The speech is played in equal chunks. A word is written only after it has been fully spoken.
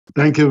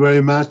Thank you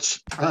very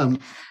much.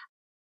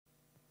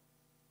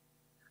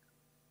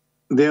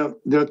 There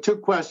are two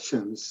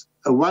questions.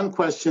 One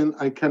question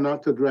I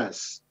cannot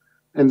address,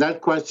 and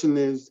that question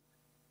is,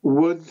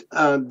 would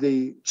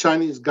the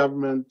Chinese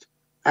government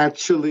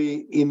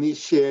actually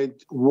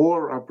initiate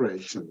war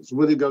operations?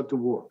 Would it go to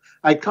war?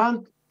 I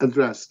can't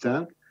address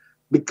that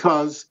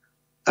because,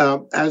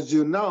 as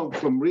you know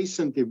from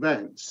recent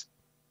events,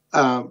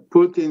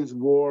 Putin's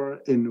war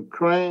in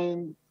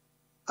Ukraine,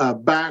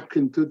 back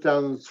in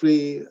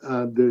 2003,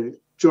 the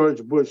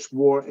George Bush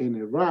war in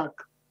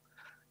Iraq,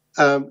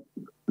 um,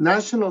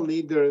 national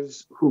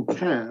leaders who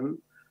can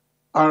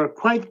are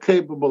quite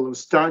capable of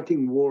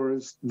starting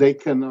wars they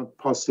cannot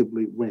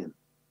possibly win.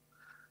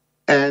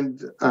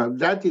 And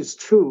that is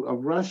true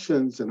of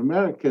Russians and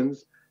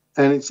Americans,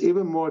 and it's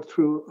even more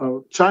true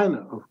of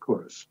China, of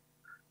course,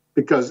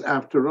 because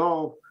after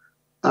all,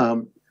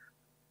 um,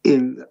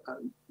 in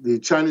the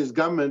Chinese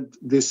government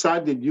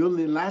decided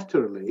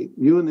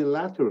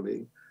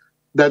unilaterally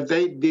that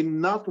they did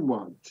not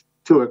want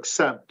to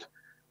accept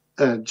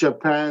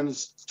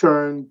Japan's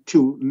turn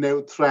to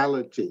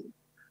neutrality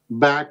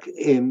back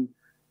in,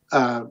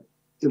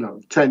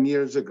 10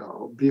 years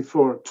ago,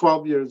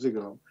 12 years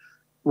ago,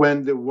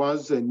 when there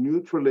was a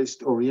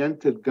neutralist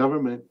oriented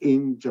government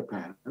in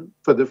Japan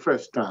for the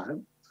first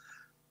time.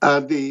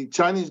 The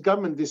Chinese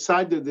government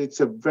decided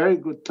it's a very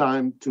good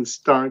time to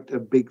start a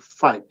big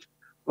fight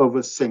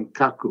over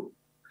Senkaku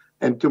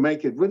and to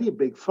make it really a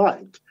big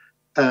fight,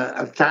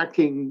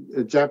 attacking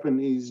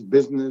Japanese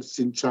business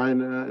in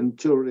China and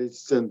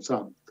tourists and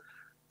so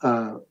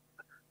on.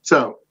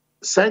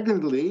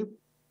 Secondly,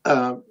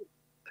 uh,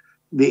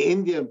 the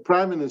Indian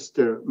Prime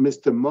Minister,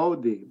 Mr.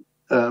 Modi,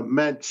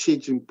 met Xi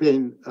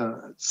Jinping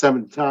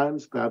 7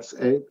 times, perhaps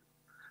 8.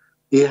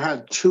 He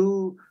had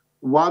 2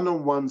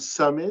 one-on-one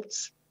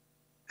summits.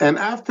 And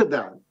after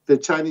that, the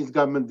Chinese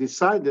government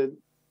decided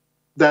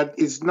that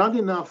it's not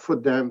enough for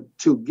them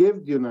to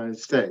give the United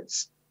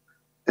States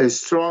a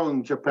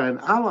strong Japan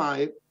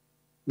ally.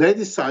 They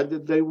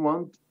decided they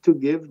want to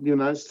give the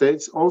United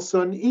States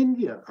also an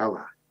India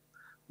ally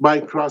by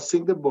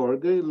crossing the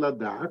border in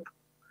Ladakh,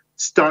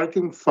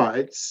 starting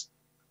fights,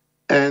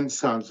 and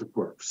so on and so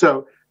forth.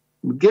 So,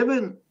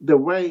 given the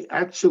way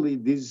actually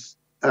these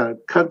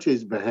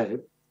countries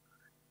behave,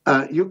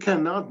 you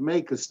cannot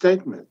make a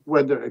statement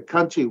whether a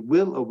country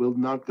will or will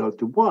not go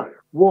to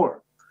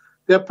war.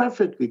 They're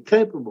perfectly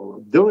capable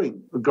of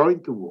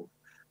going to war.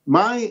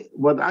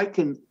 What I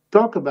can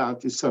talk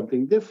about is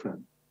something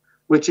different,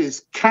 which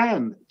is,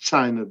 can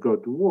China go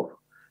to war?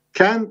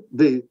 Can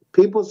the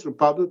People's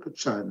Republic of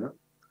China,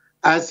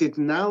 as it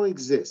now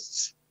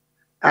exists,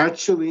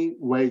 actually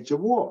wage a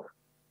war?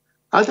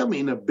 I don't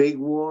mean a big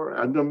war.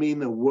 I don't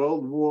mean a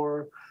world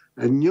war,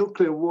 a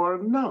nuclear war.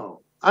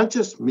 No, I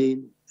just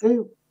mean a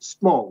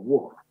small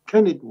war.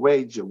 Can it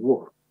wage a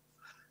war?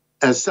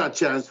 As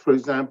such as, for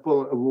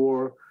example, a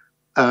war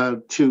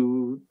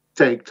to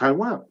take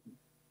Taiwan.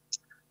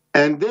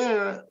 And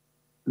there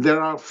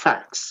are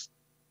facts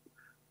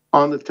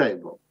on the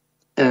table.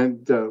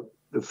 And the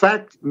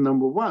fact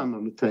number one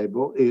on the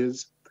table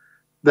is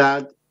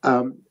that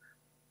there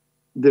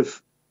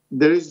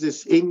is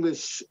this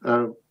English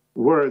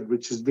word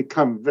which has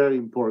become very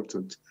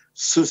important: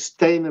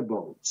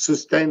 sustainable.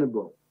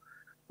 Sustainable.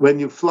 When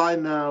you fly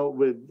now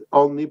with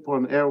All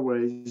Nippon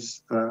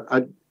Airways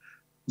at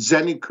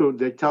Zeniku,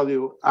 they tell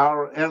you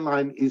our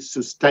airline is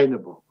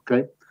sustainable.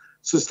 Okay,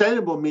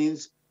 sustainable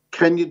means,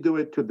 can you do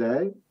it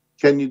today?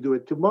 Can you do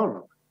it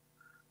tomorrow?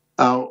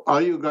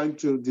 Are you going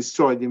to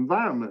destroy the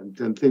environment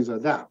and things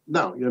like that?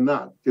 No, you're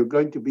not. You're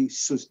going to be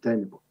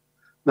sustainable.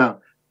 Now,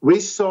 we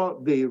saw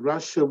the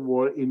Russia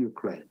war in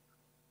Ukraine.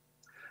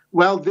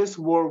 Well, this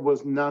war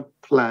was not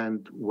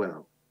planned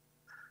well.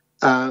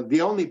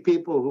 The only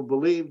people who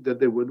believed that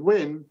they would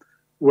win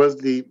was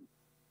the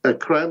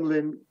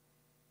Kremlin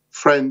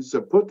friends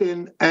of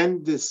Putin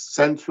and the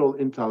Central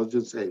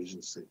Intelligence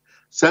Agency.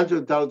 Central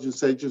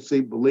Intelligence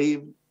Agency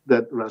believed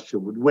that Russia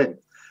would win.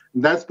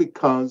 And that's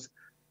because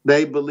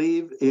they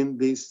believe in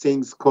these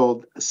things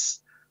called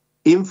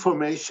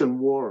information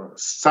war,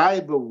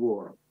 cyber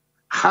war,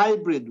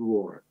 hybrid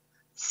war,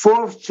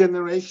 fourth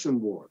generation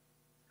war.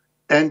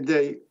 And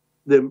the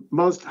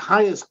most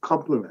highest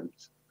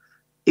compliment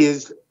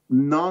is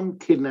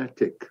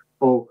non-kinetic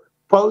or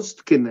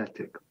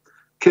post-kinetic.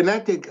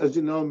 Kinetic, as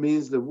you know,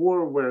 means the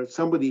war where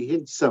somebody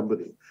hits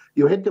somebody.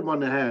 You hit them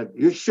on the head,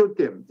 you shoot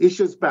him, he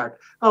shoots back.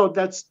 Oh,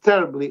 that's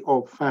terribly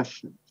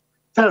old-fashioned,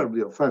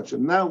 terribly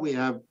old-fashioned. Now we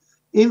have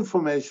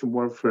information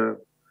warfare.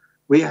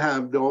 We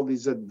have all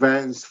these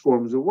advanced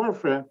forms of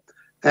warfare,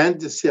 and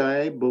the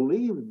CIA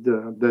believed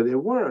that they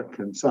work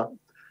and so on.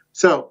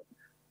 So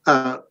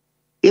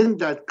in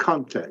that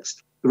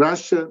context,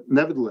 Russia,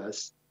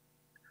 nevertheless,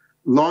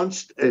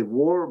 launched a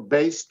war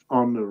based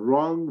on the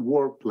wrong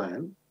war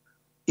plan,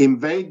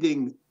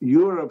 invading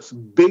Europe's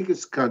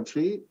biggest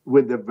country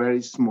with a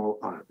very small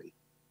army.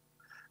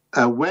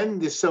 When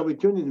the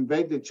Soviet Union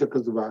invaded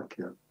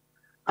Czechoslovakia,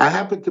 I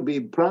happened to be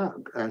in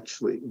Prague,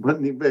 actually,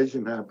 when the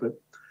invasion happened.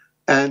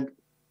 And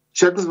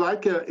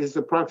Czechoslovakia is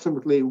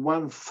approximately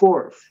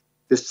one-fourth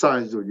the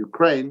size of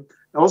Ukraine.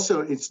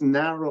 Also, it's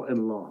narrow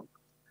and long.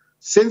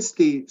 Since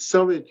the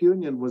Soviet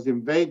Union was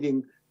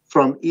invading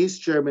from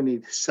East Germany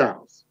to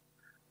south,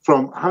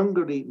 from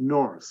Hungary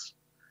north,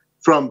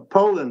 from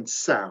Poland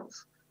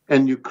south,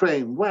 and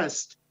Ukraine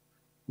west,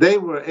 they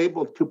were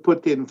able to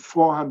put in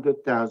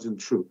 400,000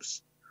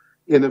 troops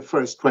in the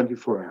first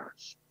 24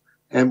 hours.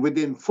 And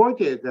within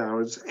 48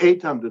 hours,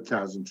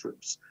 800,000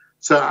 troops.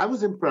 So I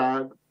was in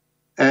Prague,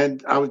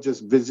 and I was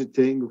just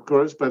visiting, of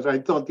course, but I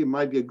thought it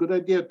might be a good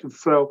idea to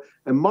throw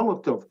a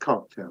Molotov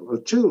cocktail or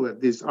two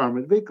at these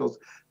armored vehicles.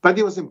 But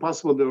it was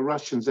impossible. There were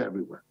Russians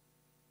everywhere.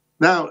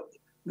 Now,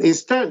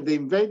 instead, they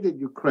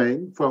invaded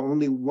Ukraine from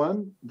only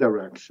one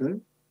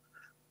direction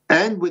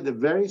and with a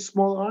very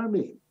small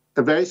army.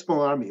 A very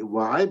small army.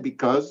 Why?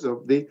 Because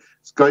of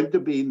it's going to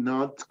be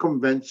not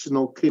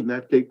conventional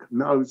kinetic.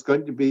 No, it's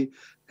going to be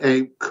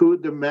a coup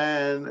de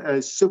man,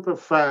 a super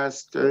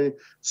fast,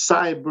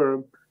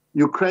 cyber.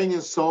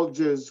 Ukrainian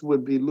soldiers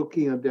would be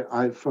looking at their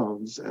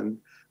iPhones and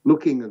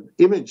looking at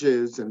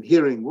images and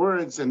hearing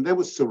words, and they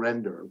would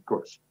surrender, of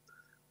course.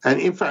 And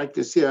in fact,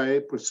 the CIA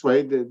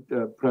persuaded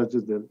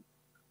President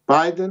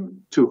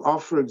Biden to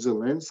offer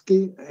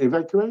Zelensky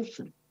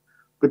evacuation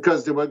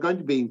because they were going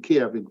to be in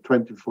Kiev in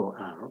 24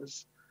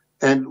 hours.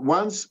 And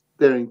once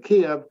they're in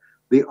Kiev,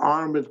 the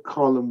armored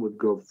column would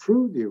go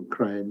through the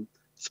Ukraine,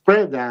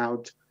 spread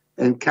out,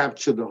 and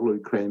capture the whole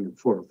Ukraine in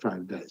 4 or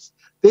 5 days.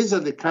 These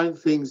are the kind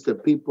of things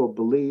that people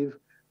believe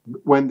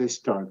when they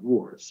start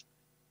wars.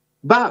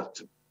 But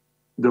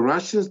the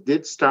Russians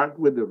did start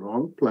with the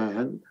wrong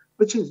plan,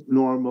 which is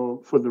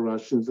normal for the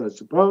Russians, I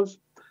suppose.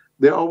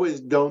 They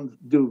always don't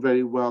do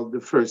very well the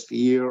first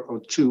year or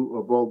two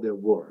of all their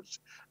wars.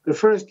 The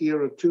first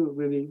year or two,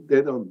 really,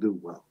 they don't do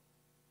well.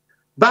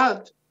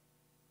 But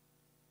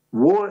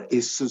war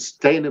is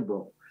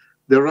sustainable.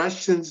 The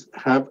Russians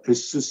have a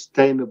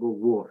sustainable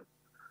war.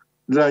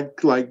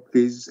 Like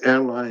these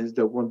airlines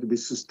that want to be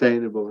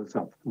sustainable and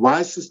stuff.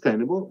 Why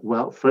sustainable?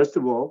 Well, first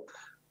of all,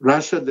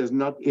 Russia does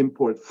not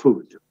import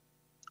food.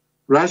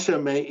 Russia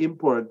may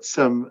import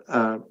some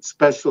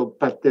special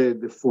pâté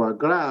de foie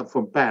gras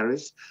from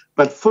Paris,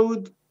 but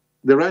food,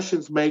 the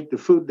Russians make the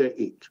food they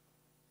eat.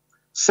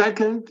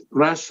 Second,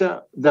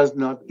 Russia does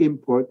not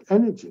import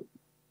energy.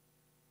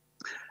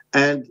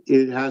 And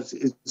it has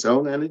its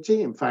own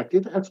energy. In fact,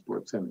 it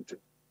exports energy.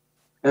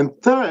 And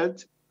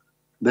third,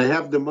 they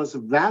have the most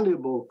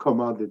valuable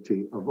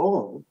commodity of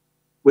all,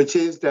 which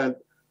is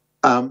that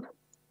the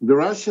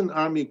Russian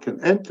army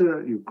can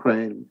enter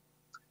Ukraine.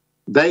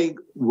 They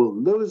will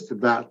lose the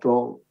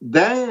battle.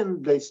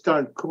 Then they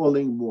start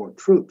calling more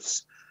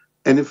troops.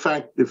 And in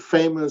fact, the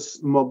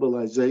famous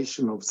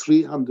mobilization of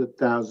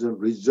 300,000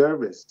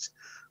 reservists,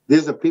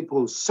 these are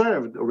people who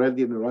served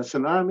already in the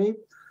Russian army.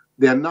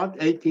 They're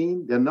not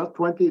 18, they're not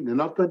 20, they're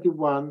not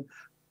 21.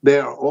 They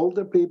are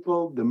older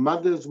people. The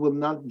mothers will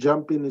not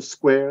jump in a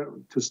square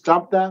to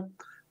stop that.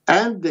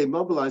 And they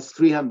mobilized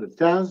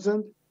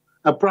 300,000.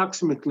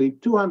 Approximately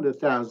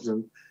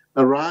 200,000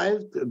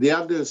 arrived. The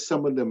others,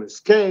 some of them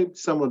escaped.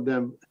 Some of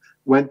them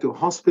went to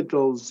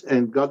hospitals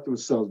and got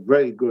themselves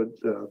very good.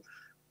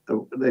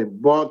 They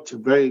bought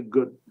very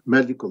good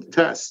medical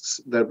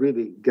tests that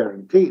really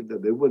guaranteed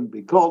that they wouldn't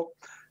be called.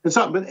 And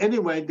so, but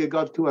anyway, they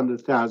got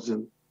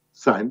 200,000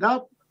 signed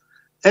up.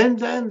 And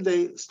then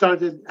they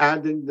started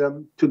adding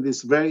them to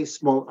this very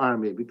small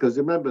army, because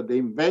remember, they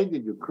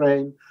invaded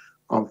Ukraine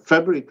on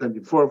February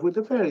 24th with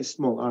a very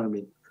small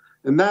army,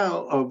 and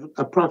now of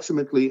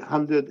approximately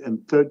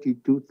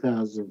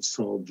 132,000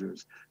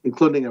 soldiers,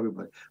 including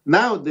everybody.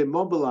 Now they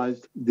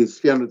mobilized these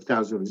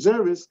 300,000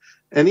 reservists,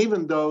 and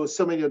even though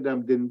so many of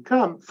them didn't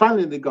come,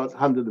 finally they got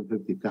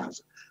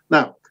 150,000.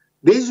 Now,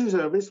 these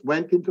reservists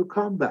went into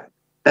combat,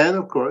 and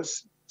of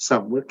course,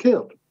 some were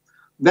killed.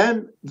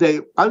 Then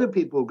other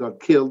people got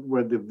killed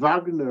were the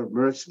Wagner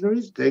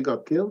mercenaries. They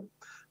got killed.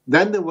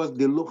 Then there was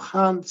the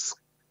Luhansk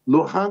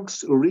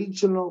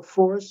regional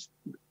force.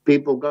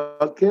 People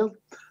got killed.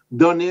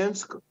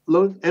 Donetsk,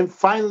 and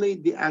finally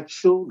the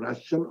actual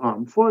Russian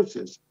armed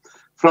forces.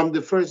 From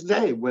the first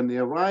day when they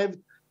arrived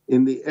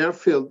in the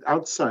airfield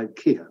outside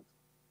Kiev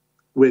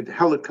with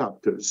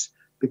helicopters,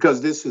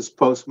 because this is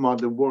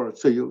post-modern war.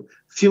 So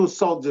few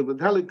soldiers with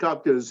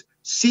helicopters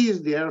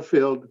seize the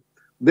airfield.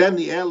 Then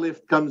the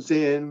airlift comes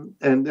in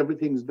and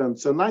everything's done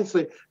so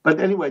nicely. But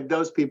anyway,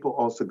 those people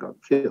also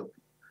got killed.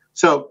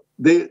 So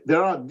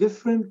there are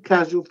different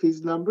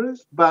casualties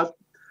numbers, but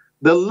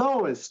the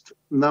lowest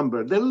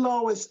number,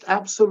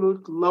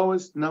 absolute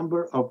lowest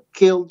number of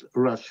killed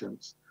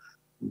Russians,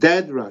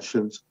 dead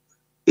Russians,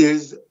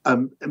 is a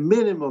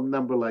minimum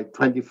number like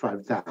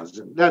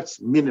 25,000. That's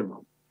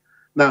minimum.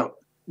 Now,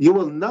 you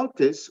will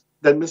notice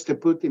that Mr.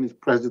 Putin is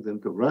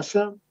president of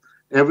Russia.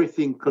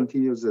 Everything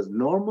continues as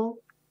normal.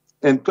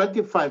 And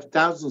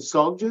 25,000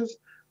 soldiers,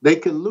 they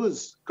can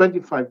lose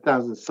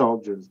 25,000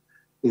 soldiers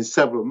in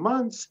several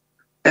months,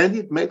 and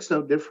it makes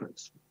no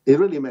difference. It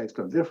really makes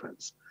no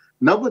difference.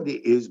 Nobody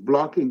is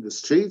blocking the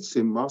streets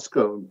in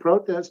Moscow in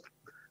protest.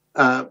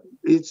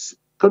 It's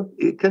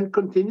it can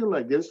continue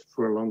like this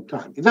for a long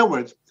time. In other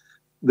words,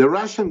 the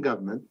Russian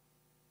government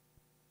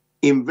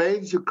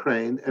invades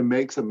Ukraine and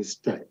makes a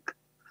mistake.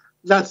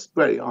 That's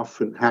very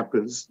often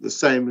happens, the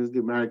same as the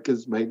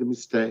Americans made a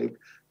mistake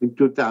in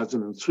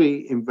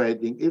 2003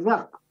 invading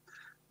Iraq.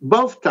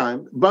 Both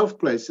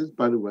places,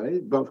 by the way,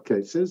 both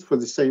cases for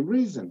the same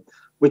reason,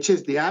 which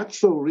is the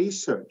actual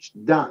research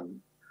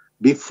done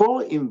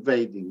before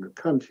invading a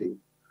country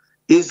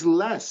is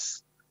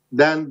less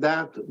than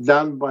that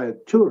done by a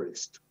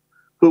tourist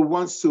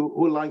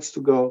who likes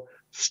to go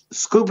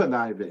scuba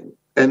diving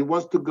and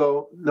wants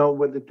to know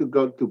whether to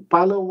go to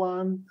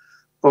Palawan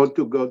or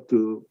to go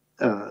to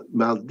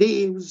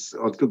Maldives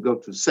or to go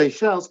to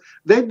Seychelles.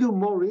 They do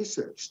more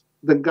research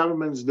than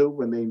governments do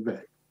when they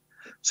invade.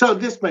 So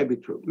this may be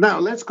true. Now,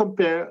 let's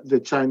compare the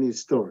Chinese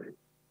story.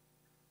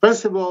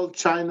 First of all,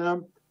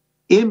 China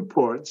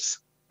imports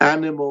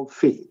animal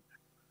feed.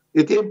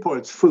 It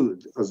imports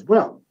food as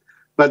well.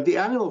 But the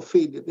animal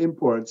feed it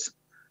imports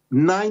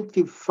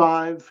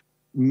 95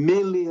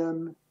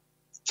 million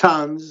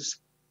tons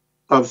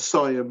of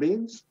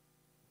soybeans,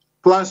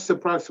 plus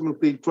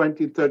approximately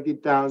 20,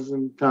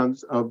 30,000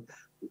 tons of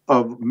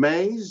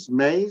maize,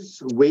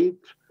 wheat,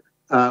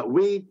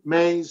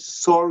 maize,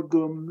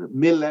 sorghum,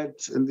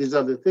 millet, and these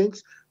other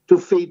things to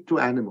feed to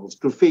animals,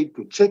 to feed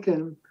to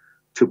chicken,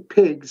 to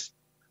pigs,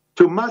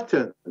 to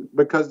mutton,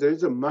 because there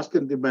is a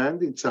mutton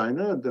demand in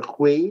China. The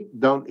Hui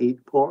don't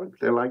eat pork,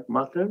 they like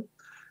mutton,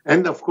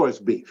 and of course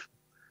beef.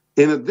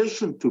 In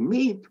addition to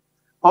meat,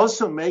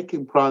 also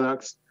making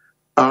products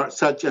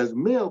such as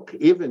milk,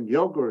 even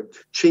yogurt,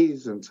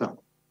 cheese, and so on.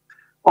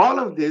 All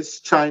of this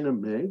China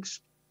makes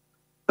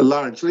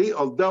largely,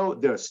 although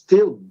there are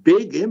still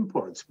big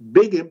imports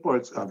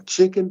of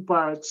chicken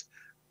parts,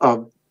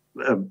 of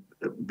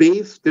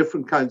beef,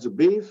 different kinds of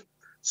beef,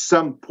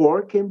 some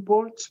pork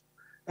imports,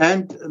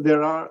 and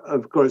there are,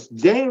 of course,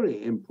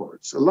 dairy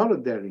imports, a lot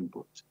of dairy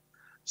imports.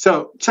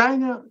 So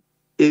China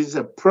is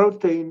a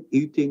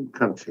protein-eating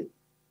country,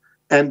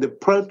 and the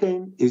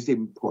protein is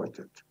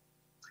important.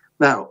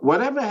 Now,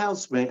 whatever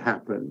else may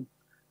happen,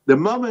 the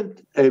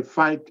moment a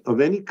fight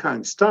of any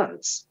kind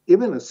starts,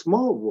 even a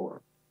small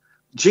war,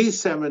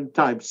 G7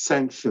 type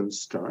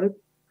sanctions start.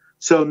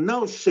 So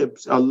no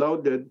ships are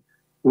loaded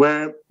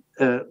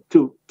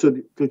to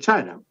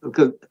China,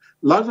 because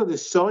a lot of the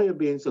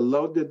soybeans are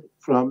loaded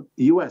from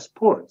U.S.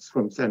 ports,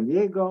 from San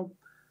Diego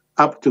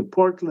up to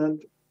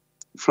Portland,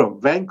 from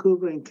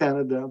Vancouver in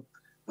Canada.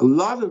 A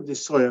lot of the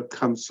soya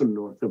comes from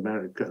North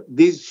America.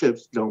 These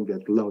ships don't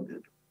get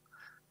loaded.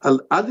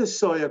 Other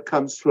soya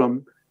comes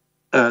from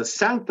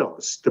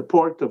Santos, the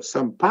port of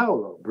São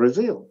Paulo,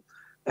 Brazil.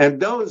 And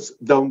those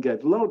don't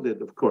get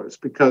loaded, of course,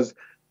 because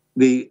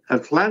the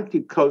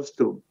Atlantic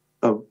coast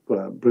of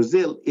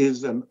Brazil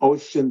is an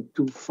ocean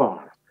too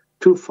far.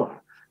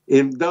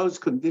 In those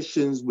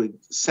conditions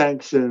with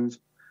sanctions,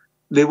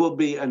 there will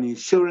be an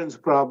insurance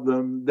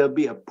problem, there'll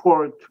be a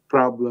port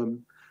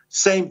problem.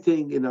 Same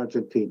thing in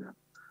Argentina.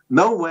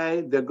 No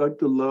way they're going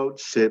to load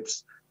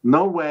ships.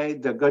 No way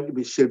there are going to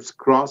be ships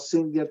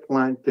crossing the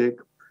Atlantic,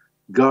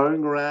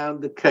 going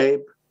around the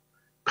Cape,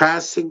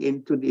 passing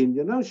into the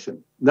Indian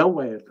Ocean. No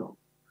way at all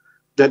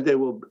that they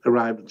will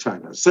arrive in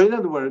China. So in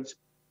other words,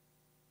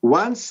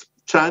 once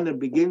China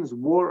begins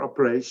war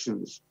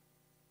operations,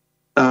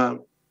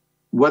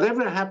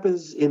 whatever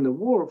happens in the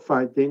war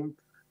fighting,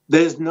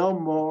 there's no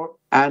more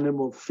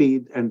animal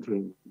feed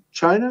entering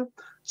China.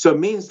 So it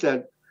means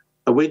that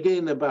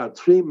within about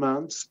 3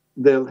 months,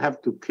 they'll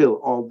have to kill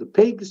all the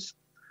pigs,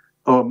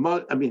 or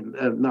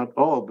not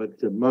all,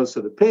 but most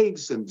of the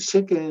pigs and the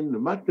chicken, the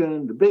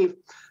mutton, the beef.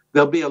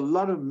 There'll be a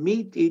lot of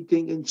meat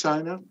eating in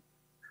China,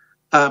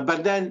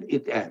 but then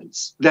it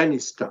ends. Then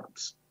it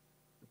stops.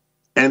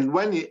 And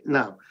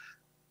now,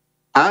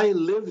 I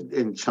lived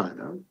in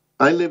China.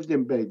 I lived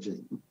in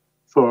Beijing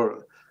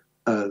for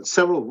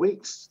several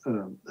weeks.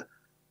 In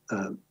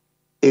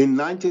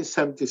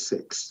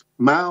 1976,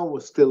 Mao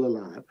was still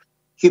alive.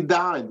 He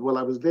died while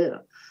I was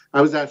there. I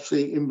was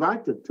actually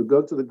invited to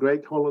go to the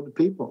Great Hall of the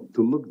People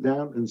to look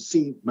down and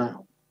see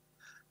Mao,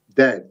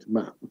 dead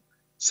Mao.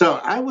 So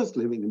I was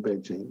living in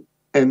Beijing,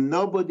 and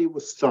nobody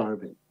was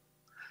starving.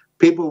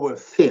 People were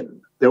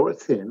thin. They were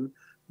thin.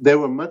 They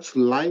were much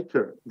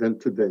lighter than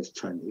today's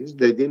Chinese.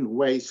 They didn't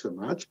weigh so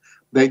much.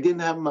 They didn't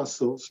have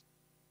muscles.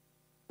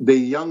 The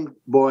young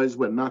boys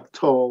were not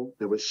tall.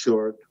 They were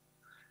short.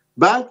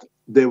 But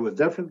they were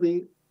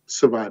definitely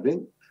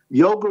surviving.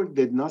 Yogurt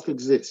did not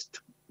exist.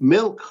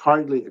 Milk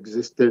hardly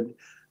existed.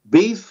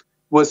 Beef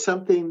was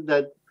something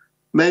that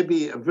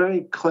maybe a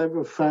very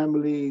clever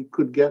family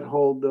could get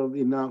hold of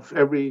enough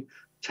every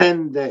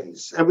 10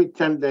 days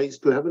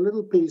to have a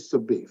little piece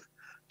of beef.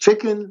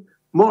 Chicken,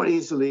 more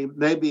easily,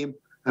 maybe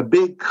a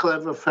big,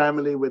 clever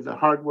family with the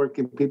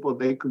hardworking people,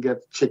 they could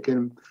get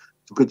chicken,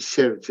 could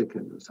share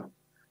chicken or something.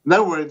 In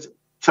other words,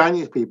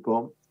 Chinese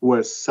people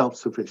were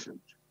self-sufficient.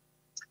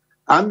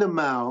 Under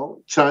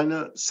Mao,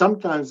 China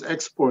sometimes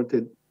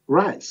exported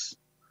rice.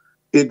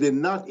 It did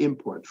not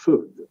import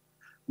food.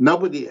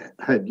 Nobody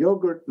had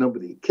yogurt,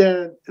 nobody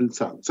cared, and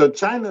so on. So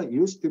China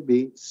used to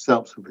be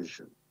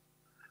self-sufficient.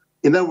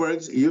 In other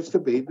words, it used to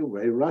be the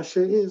way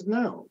Russia is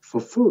now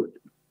for food.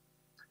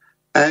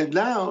 And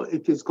now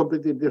it is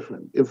completely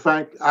different. In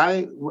fact,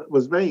 I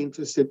was very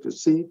interested to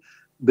see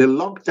the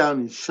lockdown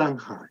in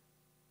Shanghai.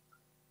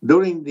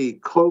 During the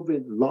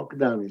COVID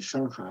lockdown in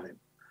Shanghai,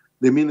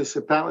 the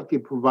municipality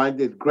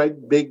provided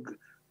great big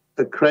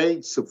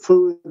crates of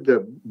food,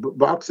 the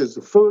boxes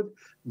of food.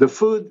 The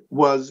food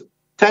was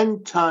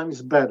 10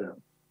 times better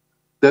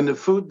than the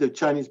food the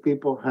Chinese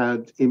people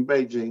had in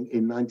Beijing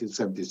in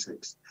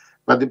 1976.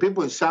 But the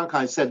people in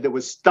Shanghai said they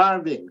were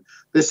starving.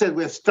 They said,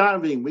 we're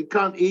starving. We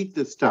can't eat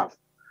this stuff.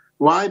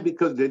 Why?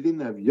 Because they didn't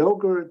have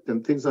yogurt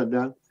and things like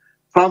that,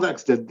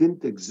 products that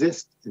didn't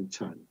exist in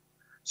China.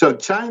 So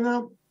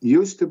China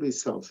used to be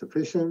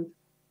self-sufficient,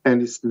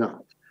 and it's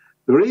not.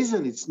 The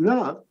reason it's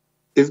not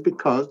is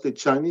because the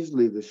Chinese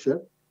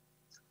leadership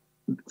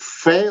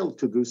failed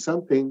to do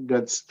something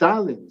that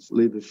Stalin's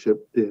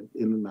leadership did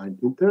in the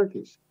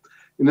 1930s.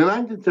 In the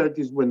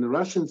 1930s, when the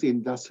Russians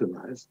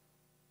industrialized,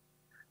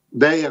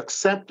 they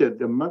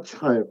accepted a much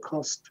higher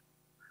cost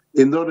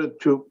in order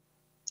to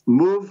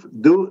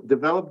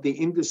develop the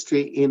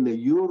industry in the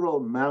Ural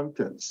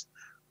Mountains,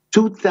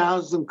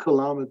 2,000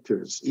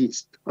 kilometers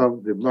east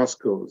of the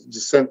Moscow,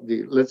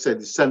 let's say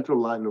the central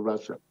line of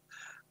Russia.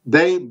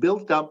 They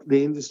built up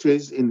the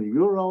industries in the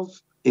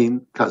Urals,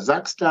 in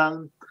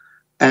Kazakhstan,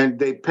 and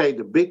they paid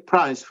a big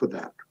price for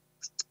that,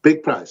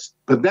 big price.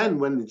 But then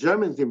when the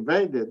Germans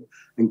invaded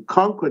and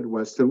conquered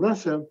Western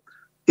Russia,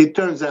 it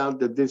turns out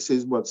that this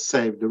is what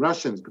saved the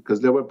Russians,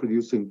 because they were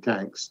producing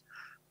tanks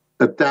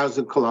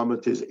 1,000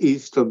 kilometers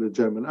east of the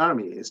German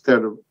army.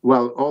 Instead of,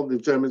 all the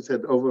Germans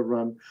had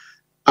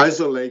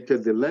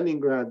isolated the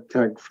Leningrad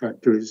tank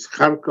factories.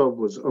 Kharkov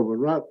was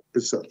overrun,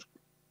 etc.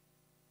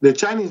 The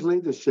Chinese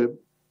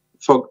leadership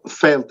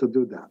failed to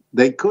do that.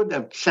 They could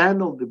have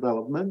channeled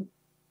development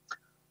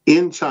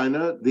in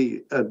China,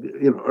 the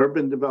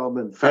urban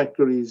development,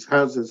 factories,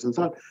 houses, and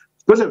so on,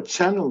 could have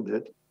channeled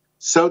it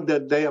so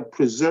that they are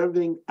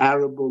preserving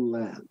arable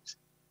land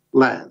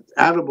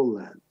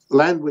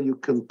where you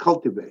can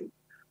cultivate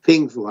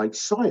things like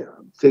soya,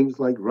 things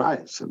like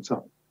rice, and so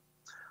on.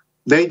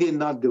 They did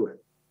not do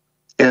it.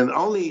 And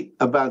only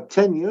about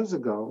 10 years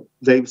ago,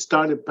 they've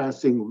started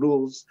passing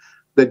rules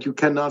that you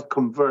cannot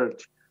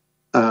convert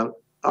our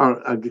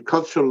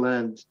agricultural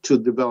land to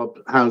develop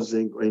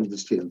housing or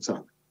industry and so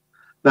on.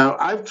 Now,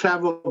 I've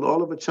traveled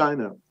all over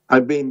China.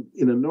 I've been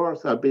in the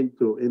north, I've been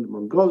in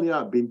Mongolia,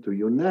 I've been to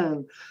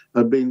Yunnan,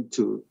 I've been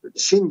to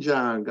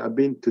Xinjiang, I've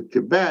been to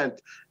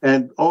Tibet,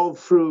 and all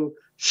through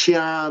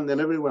Xi'an and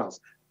everywhere else.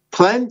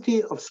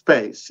 Plenty of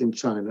space in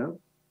China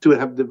to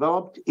have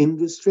developed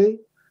industry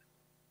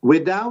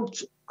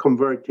without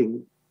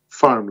converting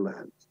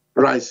farmland,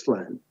 rice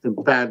land, and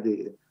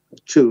paddy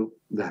to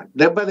that.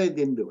 But they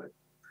didn't do it.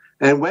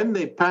 And when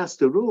they passed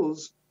the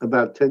rules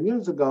about 10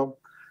 years ago,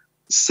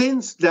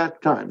 since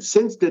that time,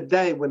 since the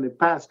day when they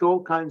passed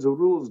all kinds of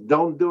rules,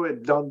 don't do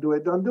it, don't do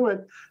it, don't do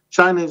it,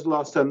 China has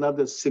lost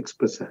another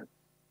 6%.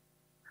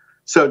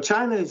 So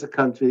China is a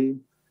country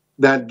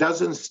that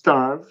doesn't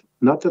starve,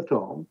 not at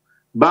all,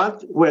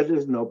 but where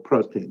there's no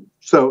protein.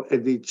 So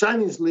if the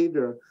Chinese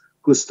leader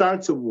who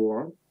starts a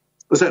war,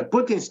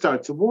 Putin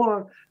starts a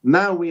war,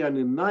 now we are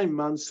in 9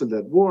 months of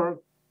that war,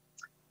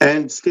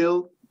 and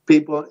still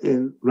people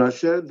in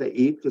Russia, they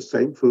eat the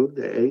same food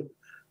they ate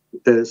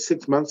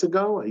 6 months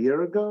ago, a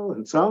year ago,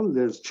 and so on.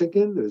 There's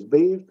chicken, there's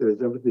beef,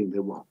 there's everything they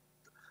want.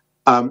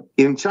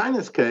 In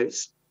China's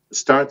case,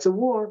 starts a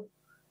war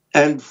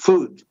and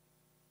food.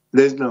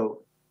 There's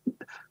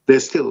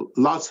still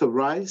lots of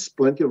rice,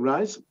 plenty of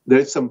rice.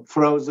 There's some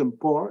frozen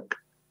pork.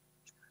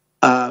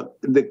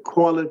 The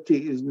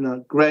quality is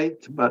not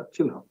great, but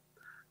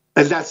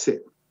and that's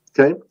it.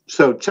 Okay,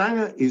 so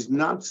China is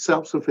not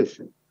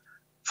self-sufficient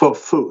for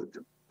food.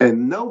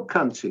 And no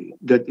country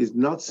that is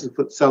not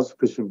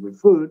self-sufficient with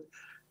food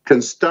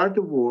can start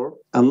a war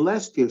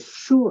unless they're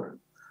sure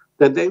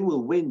that they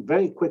will win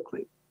very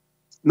quickly.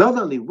 Not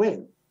only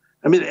win,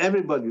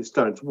 everybody who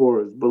starts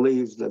wars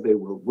believes that they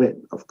will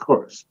win, of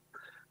course.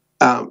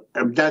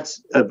 And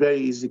that's a very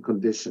easy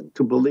condition,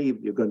 to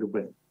believe you're going to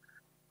win.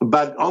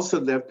 But also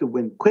they have to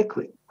win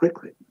quickly.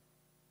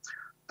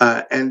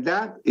 And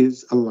that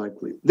is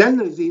unlikely. Then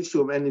there's the issue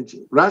of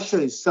energy.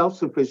 Russia is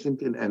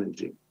self-sufficient in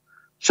energy.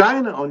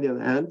 China, on the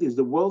other hand, is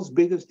the world's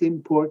biggest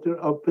importer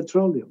of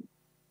petroleum.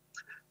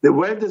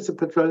 Where does the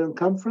petroleum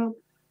come from?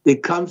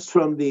 It comes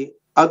from the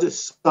other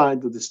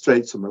side of the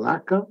Straits of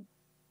Malacca.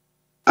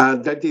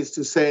 That is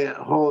to say, a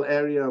whole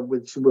area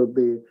which will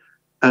be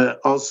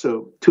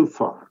also too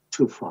far,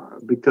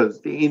 because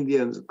the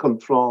Indians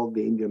control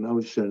the Indian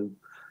Ocean.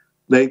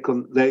 They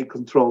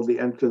control the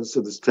entrance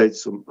to the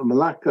Straits of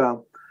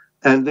Malacca,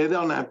 and they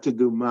don't have to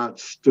do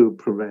much to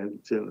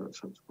prevent,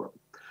 such problems.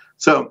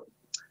 So,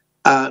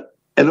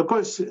 and of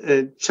course,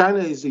 China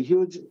is a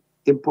huge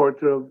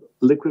importer of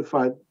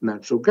liquefied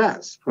natural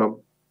gas from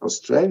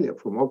Australia,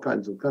 from all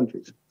kinds of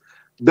countries.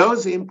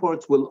 Those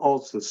imports will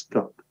also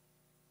stop.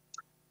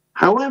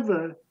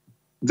 However,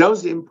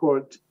 those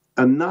imports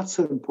are not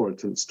so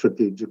important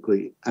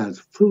strategically as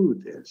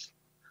food is.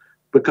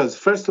 Because,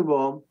 first of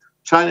all,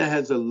 China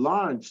has a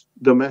large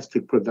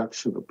domestic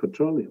production of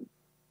petroleum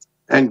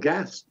and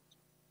gas.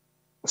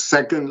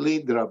 Secondly,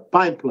 there are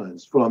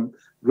pipelines from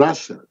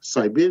Russia,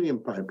 Siberian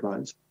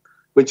pipelines,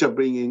 which are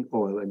bringing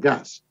oil and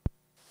gas.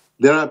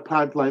 There are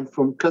pipelines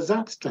from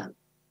Kazakhstan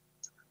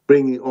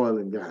bringing oil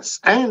and gas,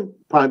 and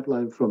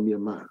pipeline from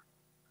Myanmar.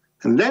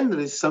 And then there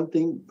is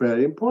something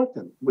very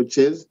important, which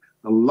is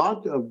a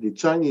lot of the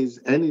Chinese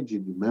energy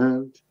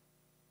demand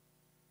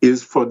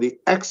is for the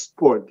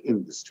export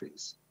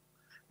industries.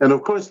 And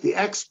of course, the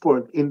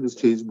export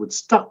industries would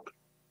stop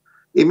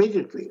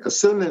immediately. As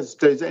soon as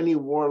there's any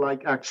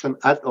warlike action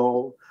at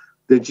all,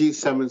 the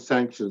G7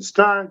 sanctions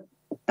start,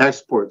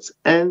 exports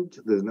end,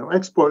 there's no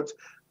exports.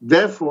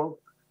 Therefore,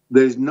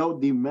 there's no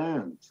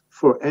demand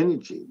for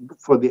energy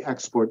for the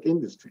export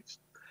industries.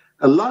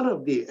 A lot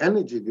of the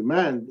energy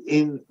demand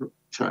in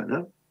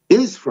China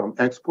is from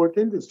export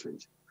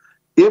industries.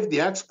 If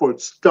the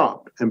exports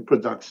stop and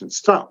production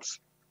stops,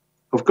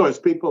 of course,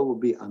 people will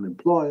be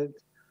unemployed.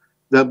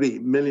 There'll be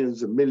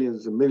millions and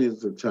millions and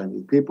millions of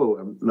Chinese people who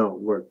have no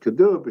work to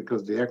do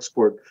because the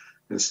export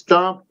has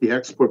stopped, the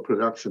export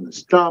production has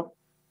stopped.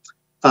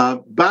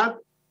 But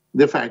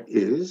the fact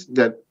is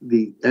that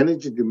the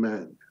energy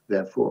demand,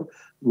 therefore,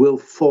 will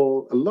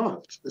fall a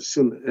lot as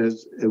soon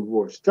as a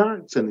war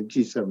starts and the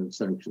G7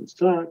 sanctions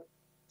start.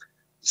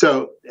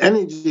 So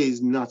energy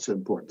is not so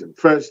important.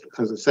 First,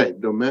 as I say,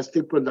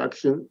 domestic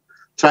production.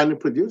 China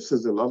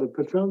produces a lot of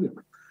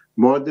petroleum,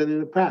 more than in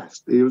the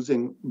past. They're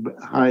using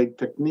high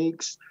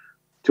techniques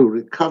to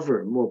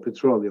recover more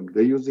petroleum.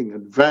 They're using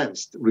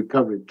advanced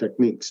recovery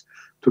techniques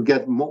to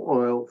get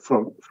more oil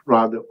from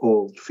rather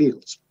old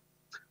fields.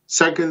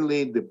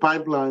 Secondly, the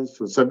pipelines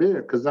from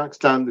Siberia,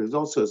 Kazakhstan, there's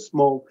also a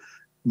small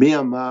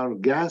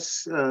Myanmar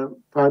gas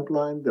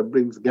pipeline that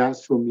brings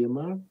gas from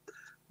Myanmar.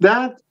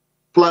 That,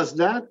 plus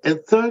that.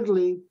 And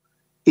thirdly,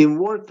 in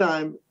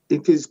wartime,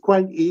 it is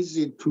quite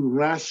easy to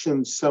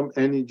ration some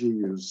energy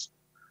use,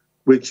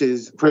 which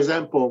is, for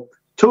example,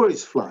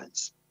 tourist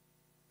flights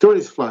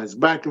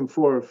back and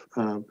forth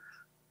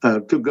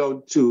to go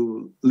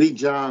to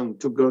Lijiang,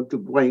 to go to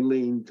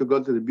Guilin, to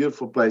go to the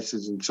beautiful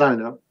places in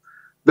China.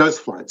 Those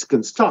flights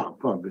can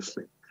stop,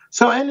 obviously.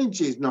 So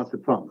energy is not the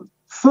problem.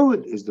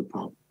 Food is the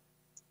problem.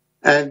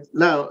 And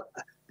now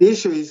the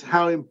issue is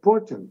how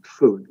important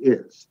food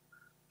is.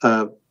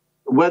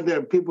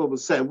 Whether people will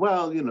say,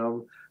 well, you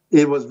know,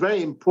 it was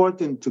very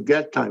important to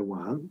get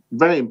Taiwan,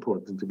 very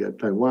important to get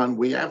Taiwan.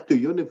 We have to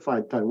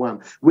unify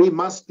Taiwan. We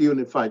must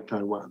unify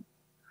Taiwan.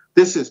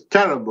 This is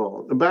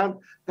terrible.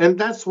 And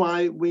that's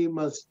why we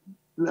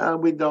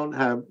don't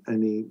have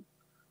any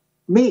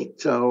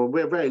meat. So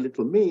we're very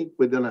little meat.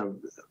 We don't have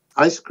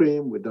ice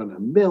cream. We don't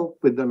have milk.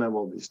 We don't have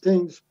all these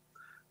things.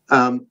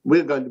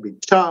 We're going to be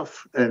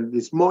tough, and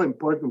it's more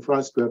important for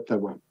us to have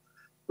Taiwan.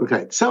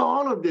 Okay, so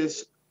all of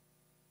this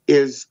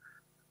is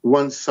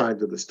one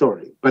side of the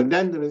story. But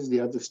then there is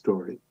the other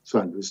side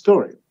of the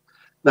story.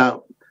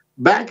 Now,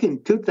 back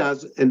in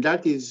 2000, and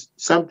that is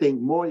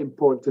something more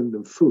important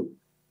than food.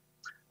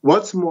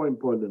 What's more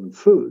important than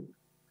food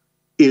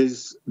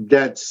is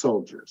dead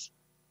soldiers.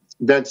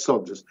 Dead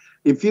soldiers.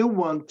 If you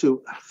want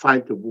to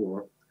fight a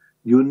war,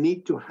 you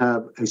need to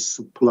have a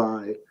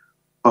supply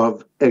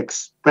of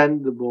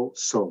expendable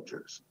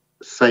soldiers,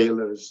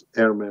 sailors,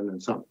 airmen,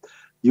 and so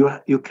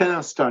on. You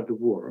cannot start a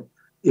war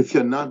if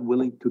you're not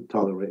willing to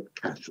tolerate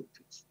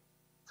casualties.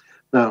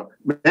 Now,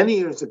 many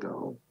years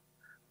ago,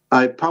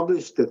 I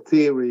published a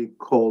theory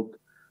called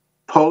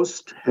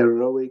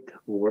post-heroic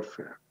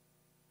warfare.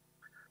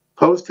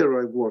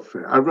 Post-heroic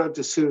warfare. I wrote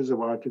a series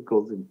of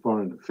articles in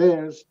Foreign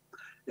Affairs,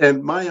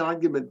 and my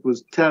argument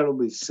was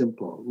terribly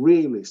simple,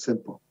 really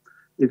simple.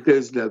 It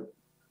is that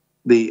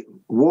the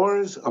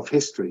wars of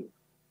history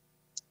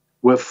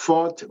were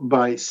fought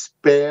by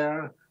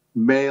spare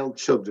male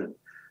children.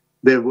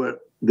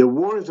 The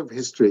wars of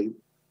history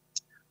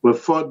were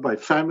fought by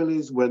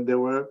families when there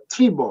were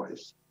 3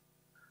 boys,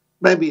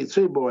 maybe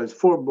 3 boys,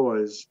 4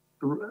 boys,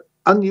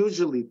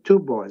 unusually 2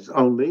 boys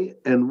only,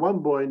 and 1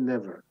 boy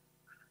never,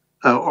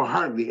 or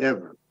hardly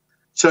ever.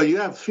 So you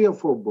have 3 or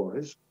 4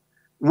 boys.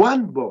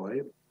 1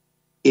 boy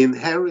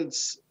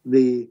inherits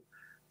the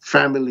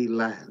family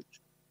land.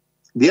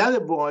 The other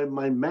boy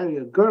might marry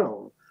a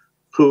girl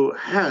who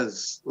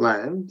has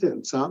land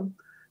and so on.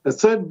 A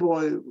 3rd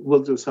boy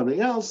will do something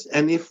else.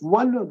 And if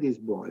one of these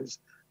boys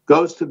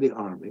goes to the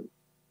army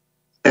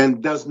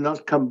and does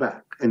not come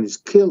back and is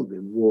killed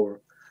in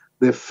war,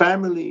 the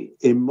family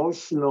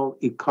emotional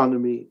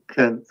economy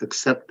can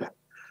accept that.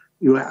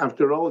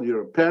 After all,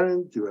 you're a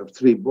parent, you have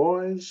 3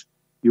 boys,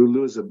 you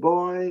lose a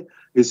boy.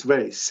 It's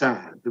very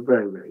sad,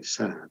 very, very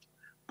sad.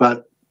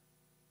 But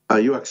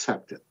you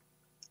accept it.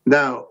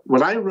 Now,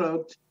 what I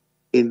wrote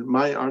in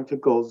my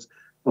articles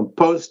on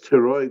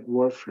post-heroic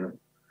warfare,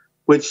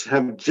 which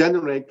have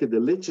generated the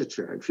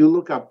literature. If you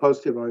look up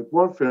post-heroic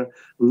warfare, a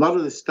lot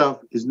of the stuff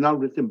is not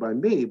written by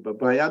me, but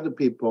by other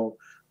people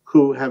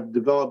who have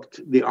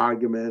developed the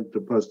argument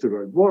of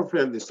post-heroic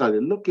warfare. They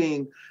started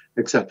looking,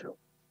 etc.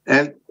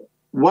 And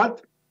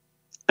what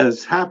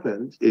has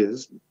happened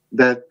is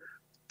that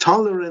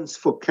tolerance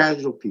for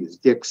casualties,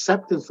 the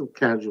acceptance of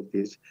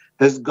casualties,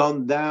 has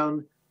gone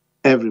down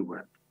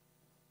everywhere.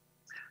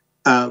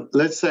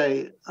 Let's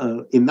say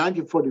in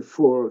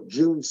 1944,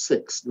 June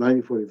 6,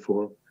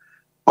 1944,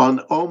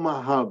 on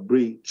Omaha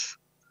Beach,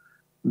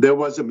 there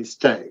was a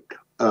mistake.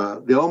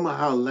 The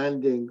Omaha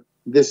landing,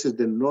 this is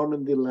the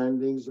Normandy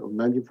landings of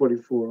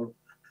 1944,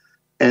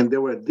 and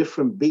there were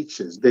different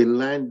beaches. They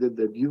landed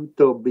at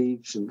Utah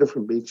Beach and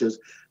different beaches.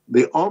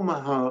 The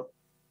Omaha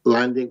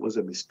landing was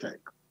a mistake.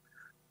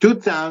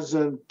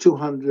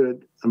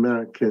 2,200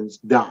 Americans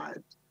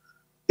died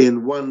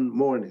in one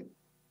morning.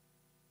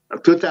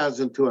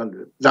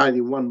 2,200 died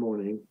in one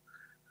morning.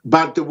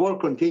 But the war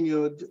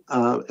continued,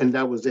 and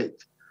that was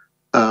it.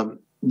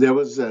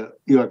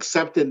 You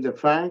accepted the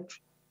fact.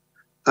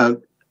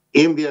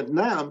 In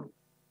Vietnam,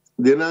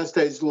 the United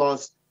States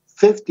lost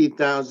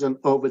 50,000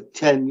 over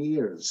 10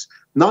 years,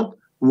 not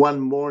one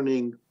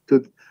morning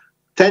to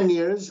 10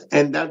 years,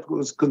 and that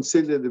was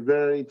considered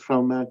very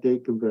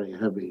traumatic and very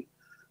heavy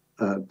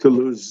to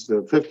lose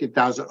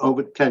 50,000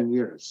 over 10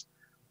 years.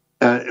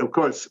 Of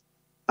course,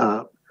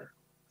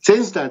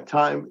 since that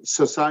time,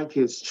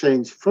 society has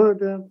changed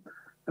further.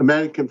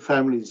 American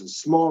families are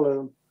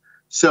smaller.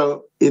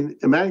 So in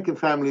American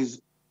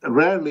families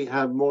rarely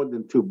have more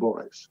than two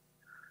boys.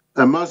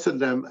 Most of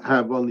them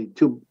have only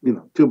two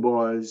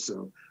boys,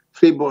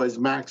 three boys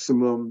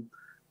maximum.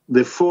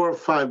 The 4 or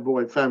 5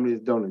 boy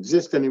families don't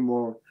exist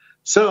anymore.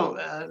 So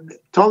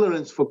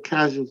tolerance for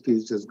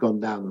casualties has gone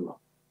down a lot.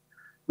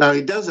 Now,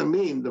 it doesn't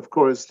mean, of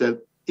course,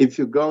 that if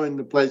you go in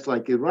a place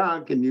like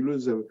Iraq and you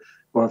lose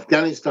or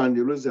Afghanistan,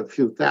 you lose a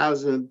few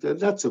thousand,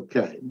 that's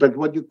okay. But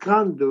what you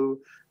can't do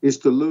is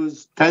to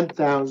lose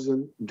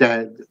 10,000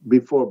 dead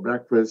before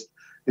breakfast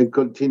and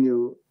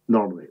continue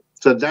normally.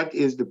 So that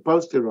is the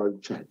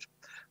post-heroic change.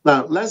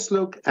 Now, let's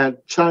look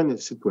at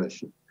China's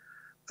situation.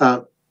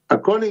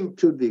 According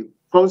to the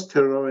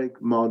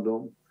post-heroic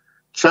model,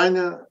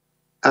 China,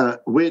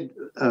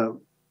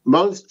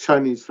 most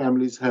Chinese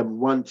families have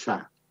one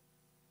child,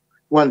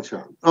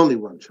 only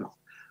one child.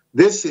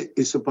 This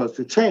is supposed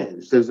to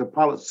change. There's a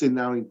policy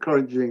now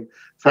encouraging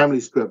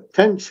families to have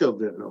 10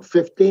 children or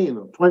 15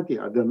 or 20,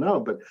 I don't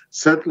know, but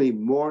certainly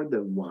more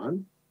than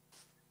one.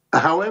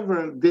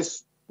 However,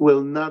 this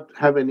will not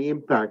have any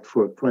impact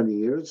for 20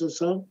 years or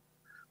so.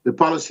 The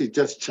policy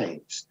just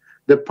changed.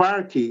 The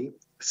party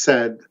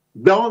said,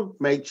 don't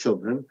make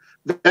children.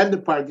 Then the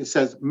party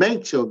says,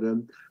 make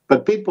children,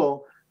 but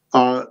people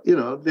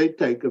they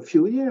take a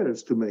few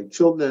years to make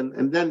children,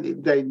 and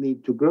then they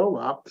need to grow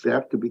up. They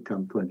have to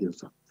become 20 or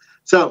so.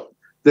 So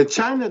the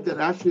China that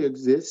actually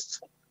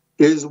exists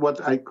is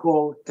what I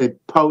call a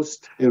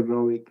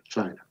post-heroic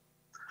China.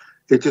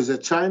 It is a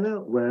China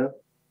where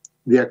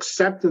the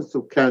acceptance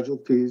of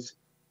casualties,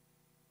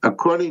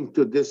 according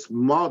to this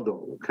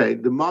model, okay,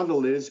 the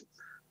model is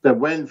that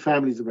when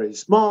families are very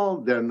small,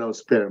 there are no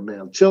spare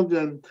male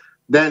children,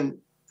 then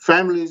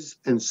families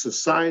and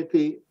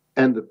society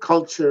and the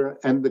culture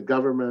and the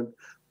government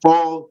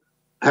all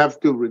have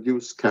to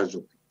reduce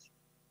casualties.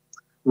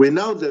 We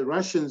know the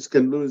Russians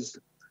can lose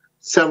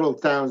several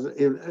thousand,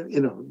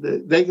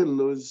 they can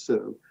lose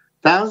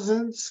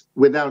thousands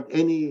without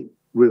any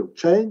real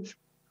change.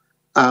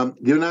 The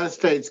United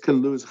States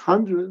can lose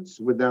hundreds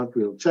without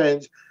real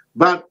change.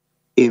 But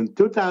in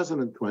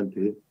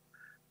 2020,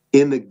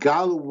 in the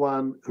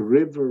Galwan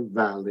River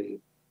Valley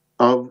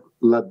of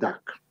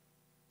Ladakh,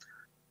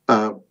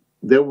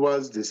 there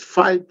was this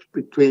fight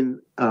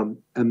between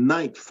a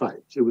night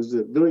fight. It was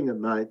during a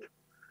night,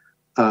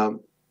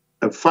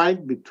 a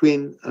fight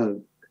between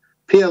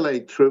PLA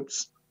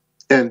troops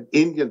and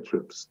Indian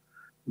troops.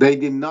 They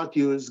did not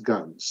use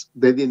guns.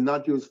 They did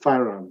not use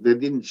firearms. They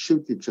didn't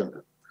shoot each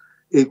other.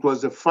 It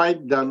was a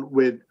fight done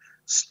with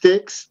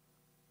sticks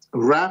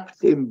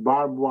wrapped in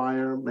barbed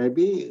wire,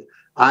 maybe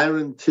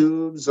iron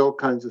tubes, all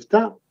kinds of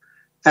stuff.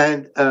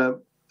 And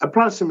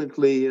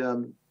approximately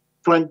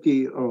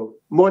 20 or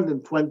more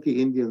than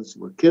 20 Indians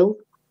were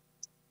killed.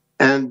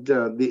 And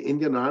the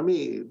Indian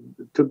Army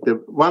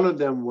one of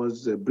them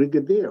was a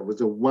brigadier,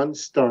 was a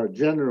one-star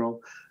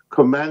general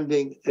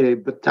commanding a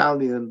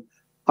battalion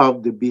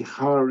of the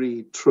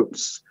Bihari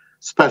troops,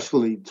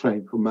 specially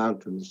trained for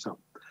mountains and so on.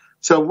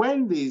 So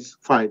when these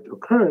fights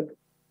occurred,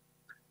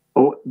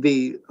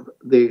 the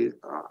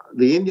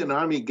Indian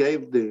Army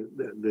gave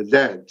the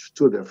dead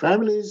to their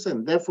families,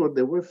 and therefore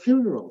there were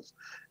funerals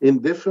in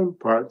different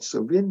parts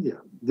of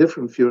India,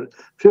 different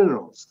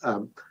funerals.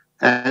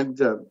 And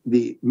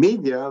the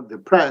media, the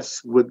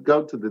press, would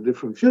go to the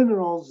different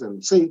funerals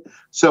and see.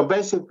 So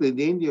basically,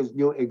 the Indians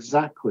knew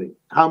exactly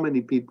how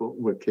many people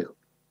were killed.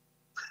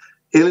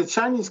 In the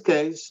Chinese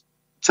case,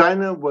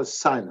 China was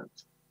silent,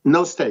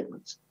 no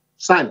statements,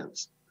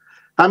 silence.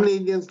 How many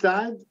Indians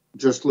died?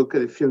 Just look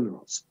at the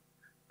funerals.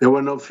 There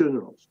were no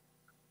funerals.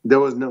 There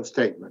was no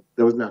statement.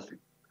 There was nothing.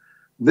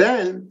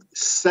 Then,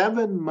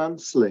 7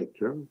 months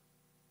later,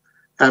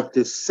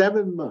 after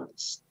 7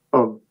 months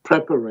of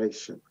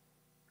preparation,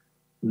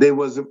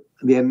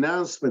 the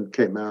announcement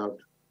came out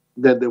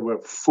that there were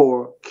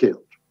 4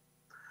 killed.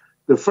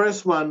 The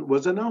first one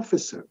was an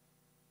officer.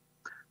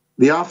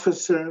 The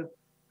officer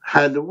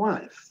had a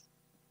wife.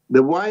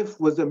 The wife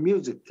was a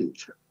music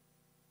teacher.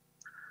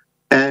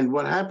 And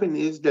what happened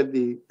is that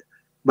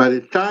by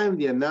the time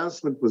the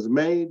announcement was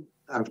made,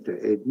 after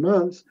 8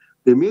 months,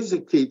 the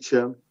music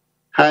teacher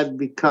had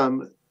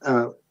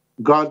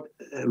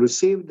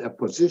received a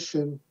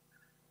position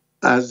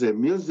as a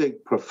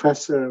music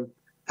professor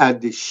at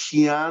the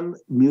Xi'an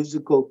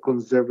Musical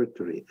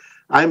Conservatory.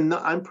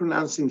 I'm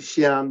pronouncing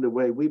Xi'an the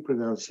way we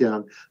pronounce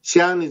Xi'an.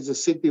 Xi'an is a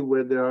city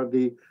where there are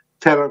the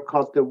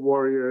terracotta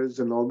warriors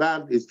and all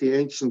that. It's the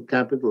ancient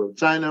capital of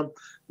China.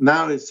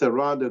 Now it's a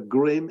rather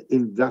grim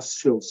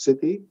industrial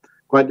city,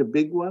 quite a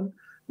big one,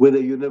 with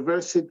a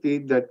university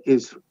that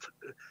is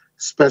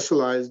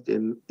specialized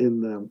in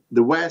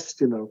the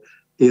West,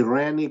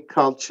 Iranian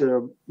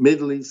culture,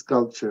 Middle East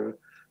culture,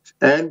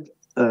 and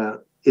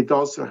it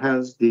also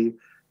has the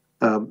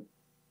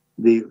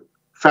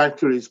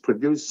factories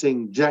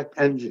producing jet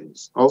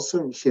engines,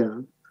 also in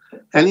Xi'an.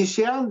 And in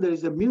Xi'an, there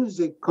is a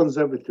music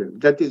conservatory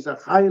that is a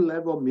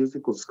high-level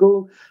musical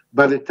school.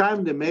 By the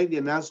time they made the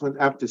announcement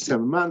after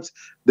 7 months,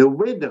 the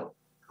widow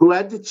who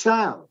had the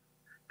child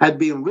had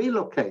been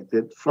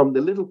relocated from the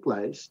little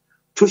place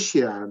to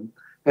Xi'an.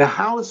 A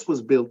house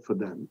was built for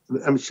them,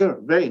 I'm sure,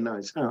 a very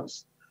nice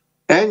house.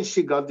 And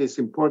she got this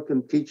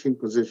important teaching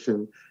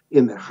position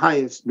in the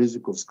highest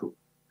musical school.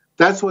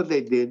 That's what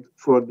they did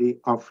for the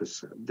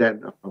officer, that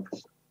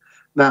officer.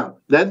 Now,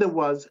 then there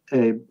was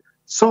a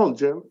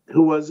soldier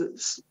who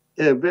was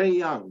very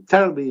young,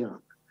 terribly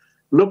young,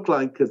 looked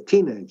like a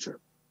teenager.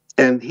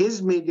 And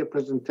his media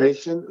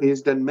presentation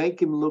is that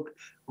make him look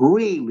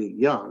really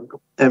young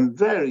and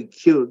very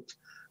cute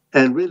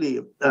and really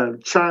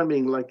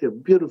charming, like a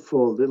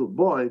beautiful little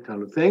boy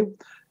kind of thing,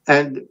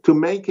 and to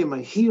make him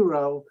a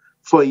hero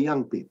for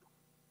young people.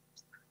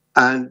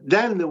 And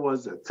then there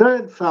was a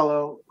third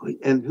fellow,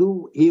 and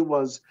he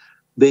was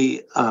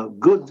the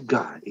good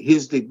guy.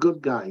 He's the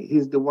good guy.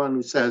 He's the one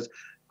who says,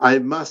 I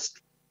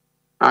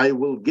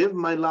will give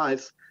my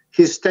life.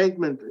 His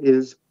statement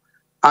is,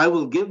 I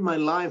will give my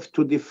life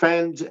to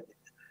defend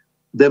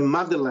the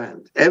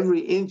motherland, every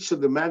inch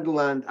of the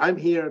motherland. I'm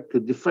here to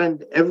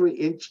defend every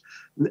inch.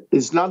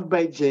 It's not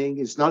Beijing,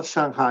 it's not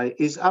Shanghai,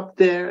 it's up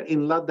there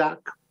in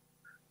Ladakh.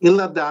 In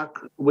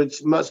Ladakh,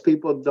 which most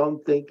people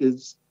don't think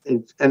is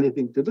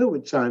anything to do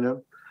with China,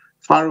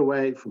 far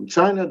away from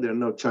China. There are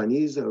no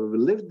Chinese who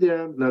lived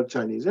there, no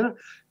Chinese there.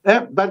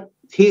 But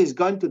he is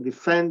going to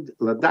defend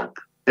Ladakh,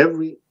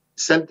 every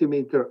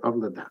centimeter of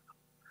Ladakh.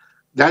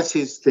 That's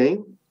his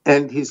thing.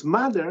 And his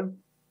mother,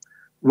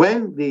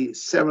 when the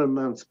 7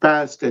 months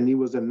passed and he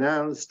was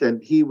announced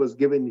and he was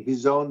given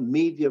his own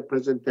media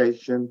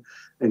presentation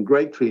and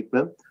great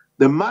treatment,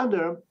 the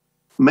mother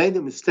made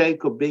a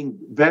mistake of being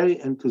very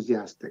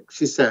enthusiastic.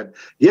 She said,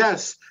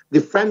 yes,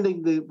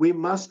 we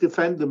must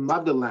defend the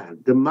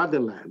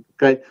motherland,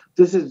 okay?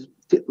 This is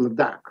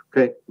Ladakh,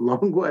 okay?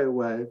 Long way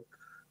away.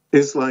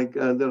 It's like,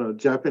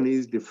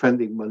 Japanese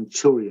defending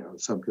Manchuria or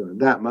something like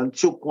that.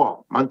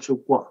 Manchukuo.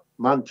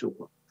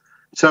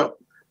 So,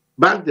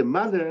 but the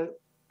mother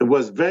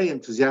was very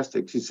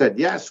enthusiastic. She said,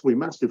 yes, we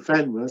must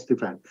defend.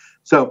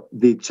 So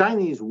the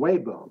Chinese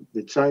Weibo,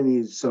 the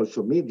Chinese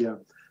social media,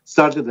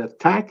 started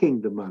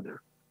attacking the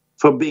mother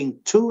for being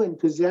too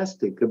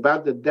enthusiastic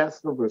about the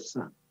death of her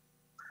son.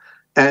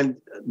 And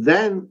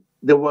then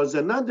there was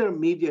another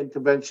media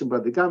intervention by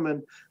the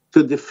government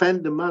to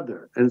defend the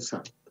mother and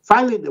son.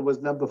 Finally, there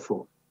was number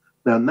 4.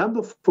 Now,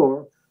 number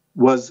 4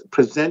 was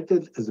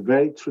presented as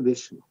very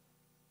traditional.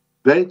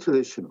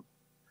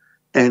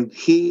 And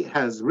he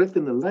has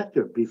written a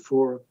letter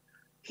before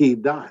he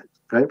died,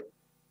 right?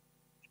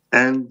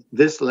 And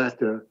this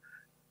letter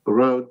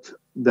wrote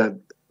that,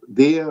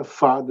 dear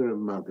father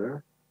and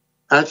mother,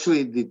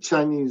 actually the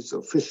Chinese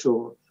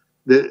official,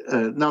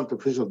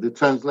 the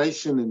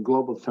translation in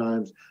Global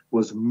Times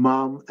was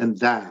mom and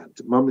dad,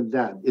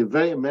 a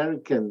very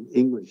American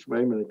English,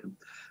 very American.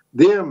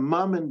 Dear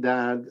mom and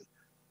dad,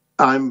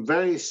 I'm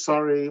very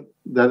sorry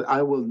that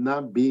I will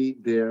not be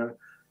there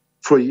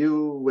for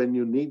you when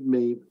you need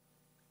me.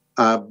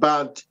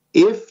 But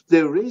if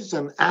there is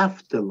an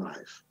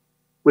afterlife,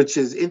 which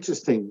is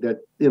interesting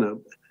that,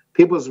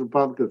 People's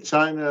Republic of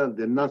China,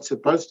 they're not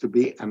supposed to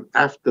be an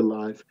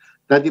afterlife.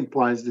 That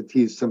implies that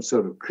he's some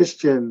sort of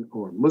Christian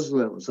or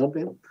Muslim or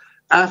something.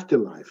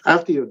 Afterlife,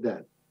 after you're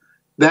dead.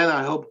 Then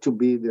I hope to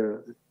be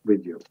there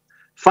with you.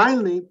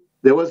 Finally,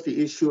 there was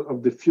the issue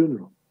of the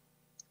funeral.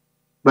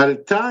 By the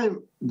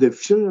time the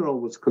funeral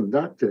was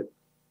conducted,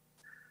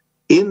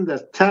 in the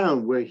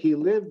town where he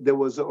lived, there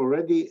was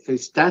already a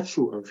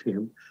statue of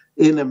him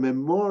in a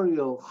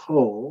memorial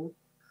hall.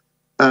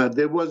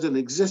 There was an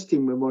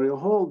existing memorial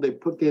hall. They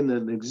put in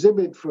an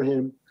exhibit for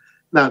him.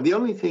 Now, the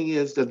only thing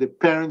is that the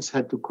parents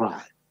had to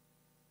cry.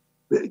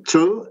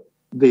 True,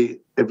 the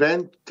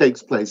event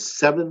takes place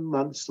 7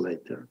 months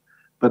later,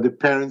 but the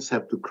parents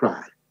have to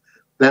cry.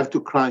 They have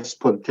to cry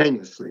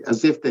spontaneously,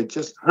 as if they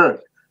just heard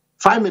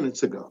 5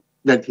 minutes ago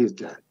that he's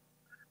dead.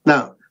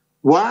 Now,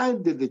 why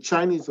did the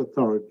Chinese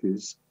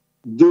authorities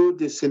do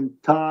this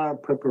entire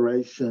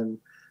preparation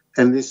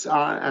and this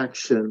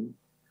action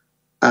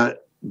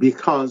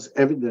because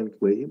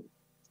evidently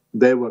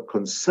they were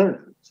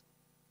concerned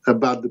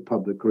about the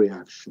public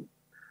reaction.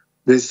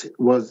 This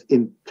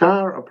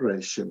entire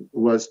operation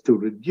was to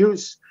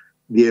reduce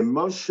the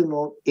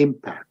emotional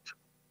impact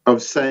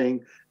of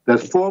saying that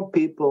 4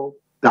 people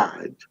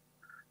died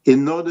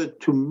in order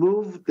to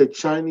move the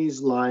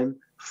Chinese line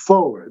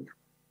forward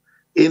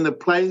in a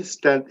place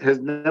that has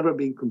never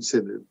been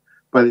considered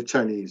by the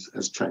Chinese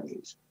as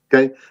Chinese.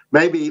 Okay,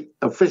 maybe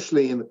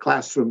officially in the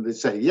classroom they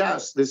say,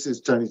 yes, this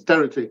is Chinese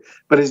territory,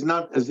 but it's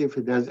not as if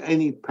it has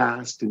any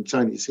past in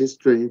Chinese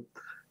history,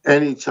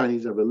 any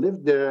Chinese ever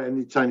lived there,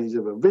 any Chinese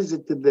ever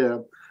visited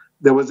there,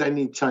 there was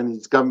any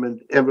Chinese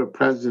government ever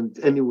present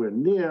anywhere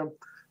near.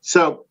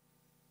 So,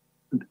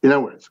 in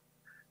other words,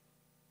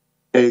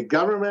 a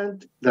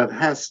government that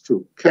has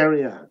to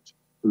carry out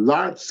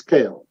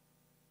large-scale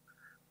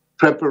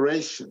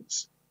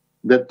preparations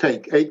that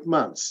take 8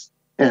 months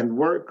and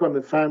work on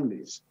the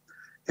families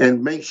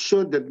and make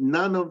sure that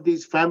none of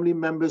these family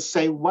members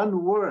say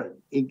one word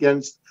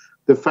against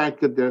the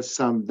fact that their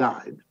son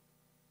died.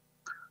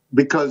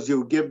 Because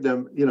you give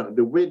them,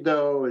 the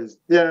widow is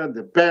there,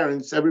 the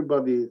parents,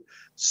 everybody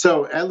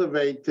so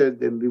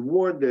elevated and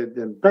rewarded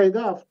and paid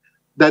off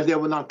that they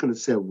were not going to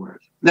say a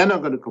word. They're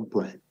not going to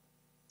complain.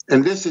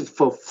 And this is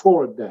for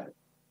 4 dead.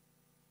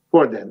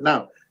 4 dead.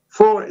 Now,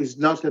 4 is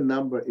not a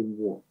number in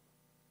war.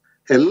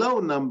 A low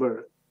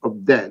number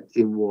of dead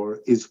in war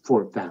is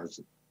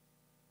 4,000.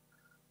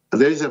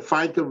 There is a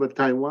fight over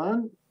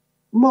Taiwan,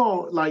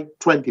 more like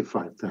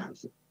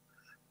 25,000.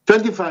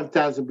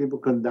 25,000 people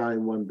can die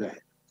in one day.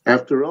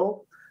 After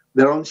all,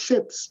 they're on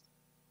ships.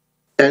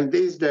 And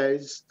these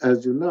days,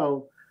 as you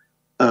know,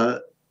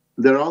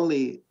 there are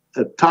only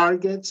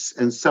targets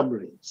and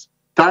submarines.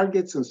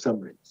 Targets and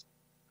submarines.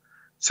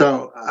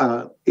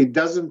 So it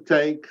doesn't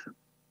take,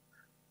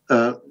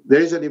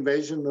 there's an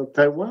invasion of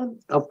Taiwan.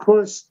 Of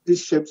course,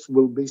 these ships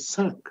will be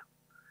sunk.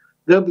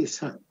 They'll be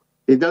sunk.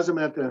 It doesn't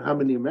matter how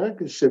many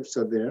American ships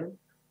are there.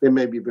 There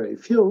may be very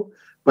few,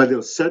 but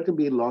there'll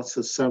certainly be lots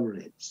of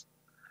submarines.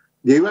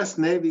 The U.S.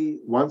 Navy,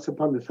 once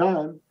upon a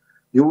time,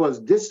 it was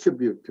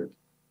distributed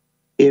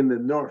in the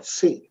North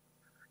Sea,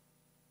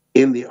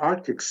 in the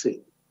Arctic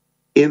Sea,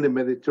 in the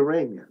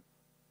Mediterranean,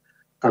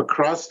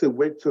 across the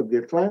width of the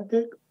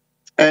Atlantic,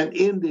 and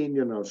in the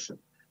Indian Ocean.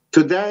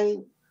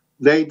 Today,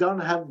 they don't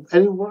have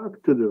any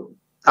work to do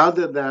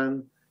other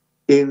than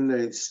in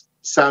the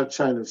South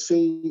China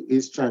Sea,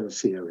 East China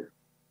Sea area.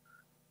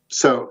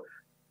 So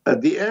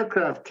the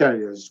aircraft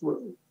carriers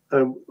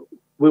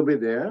will be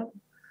there.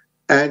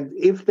 And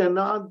if they're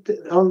not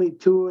only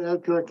 2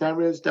 aircraft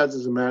carriers, that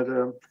doesn't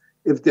matter.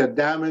 If they're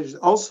damaged,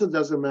 also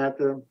doesn't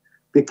matter,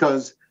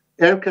 because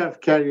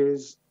aircraft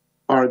carriers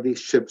are the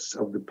ships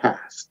of the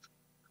past.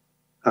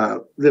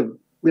 The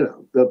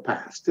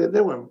past.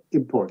 They were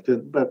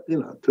important, but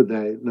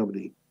today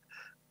nobody.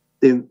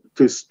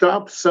 To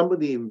stop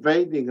somebody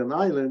invading an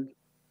island,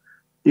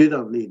 you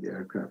don't need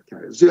aircraft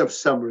carriers. You have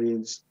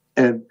submarines,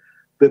 and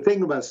the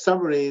thing about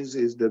submarines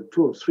is that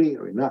 2 or 3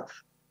 are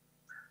enough.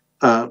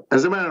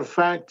 As a matter of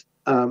fact,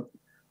 2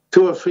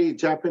 or 3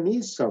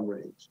 Japanese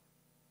submarines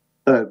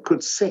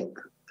could sink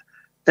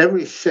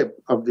every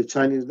ship of the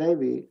Chinese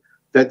Navy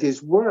that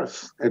is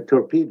worth a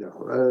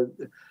torpedo.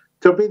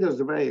 Torpedoes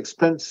are very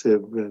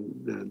expensive,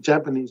 and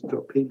Japanese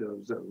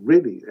torpedoes are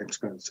really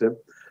expensive.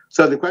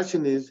 So the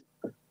question is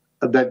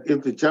that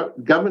if the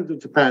government of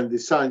Japan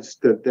decides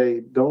that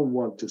they don't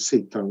want to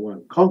see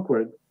Taiwan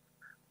conquered,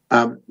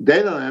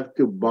 they don't have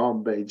to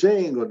bomb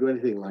Beijing or do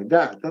anything like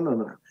that.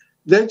 No.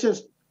 They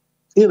just,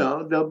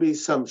 there'll be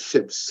some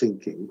ships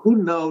sinking. Who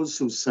knows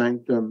who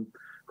sank them,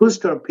 whose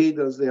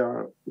torpedoes they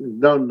are, we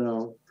don't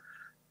know.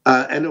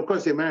 And of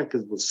course, the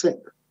Americans will sink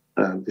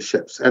the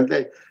ships. And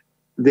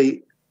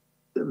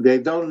they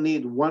don't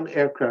need 1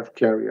 aircraft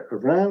carrier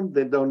around.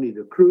 They don't need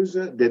a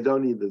cruiser. They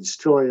don't need a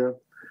destroyer,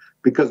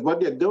 because what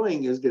they're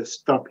doing is they're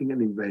stopping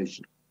an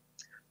invasion.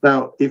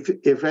 Now,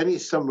 if any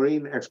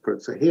submarine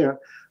experts are here,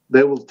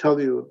 they will tell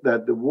you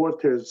that the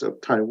waters of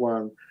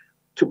Taiwan,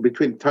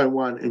 between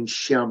Taiwan and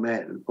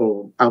Xiamen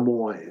or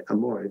Amoy,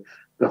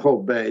 the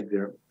whole bay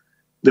there,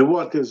 the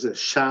waters are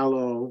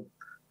shallow.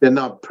 They're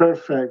not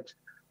perfect.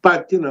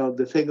 But,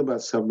 the thing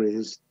about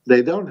submarines,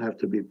 they don't have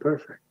to be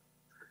perfect.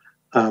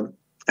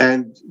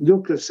 And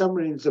nuclear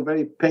submarines are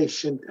very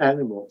patient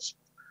animals.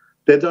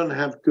 They don't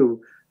have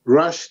to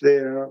rush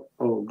there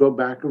or go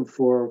back and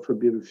forth for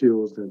bit of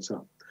fuels and so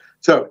on.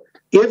 So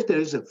if there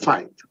is a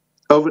fight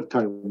over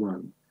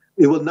Taiwan,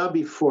 it will not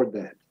be 4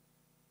 dead.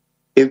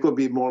 It will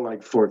be more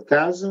like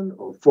 4,000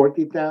 or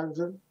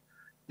 40,000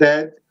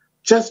 dead,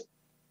 just,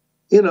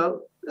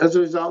 as a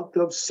result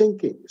of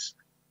sinkings.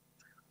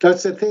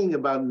 That's the thing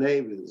about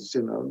navies,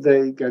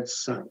 they get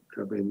sunk.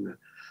 I mean,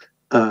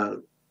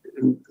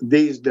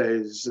 these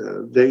days,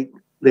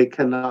 they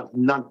cannot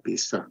not be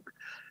sunk.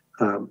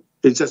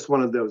 It's just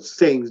one of those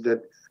things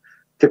that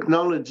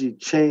technology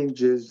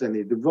changes and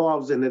it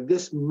evolves. And at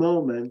this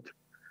moment,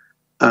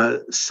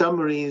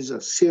 submarines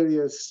are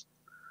serious.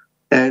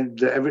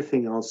 and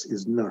everything else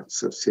is not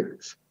so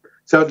serious.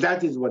 So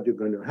that is what you're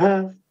going to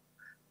have.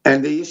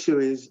 And the issue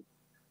is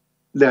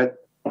that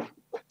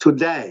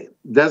today,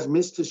 does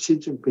Mr. Xi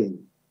Jinping,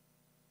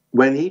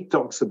 when he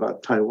talks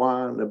about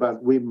Taiwan,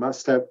 about we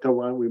must have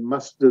Taiwan, we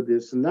must do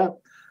this and that,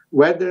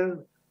 whether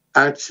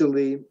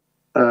actually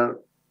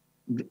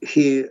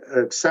he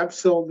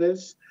accepts all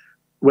this,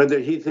 whether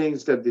he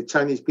thinks that the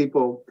Chinese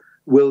people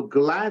will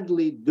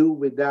gladly do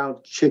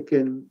without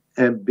chicken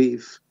and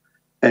beef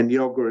and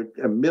yogurt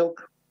and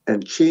milk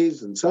and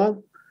cheese and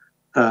so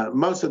on.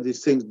 Most of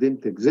these things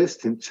didn't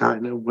exist in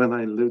China when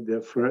I lived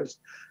there first.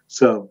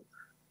 So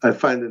I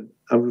found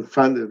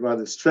it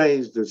rather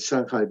strange that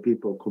Shanghai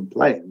people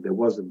complained there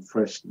wasn't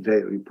fresh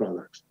dairy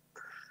products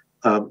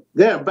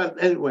there.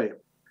 But anyway,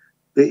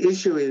 the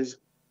issue is,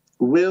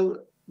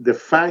 will the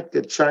fact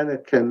that China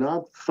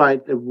cannot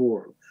fight a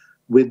war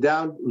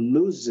without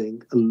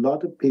losing a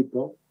lot of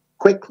people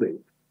quickly,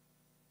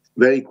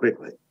 very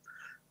quickly.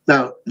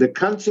 Now, the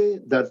country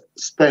that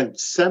spent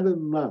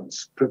 7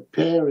 months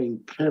preparing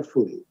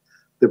carefully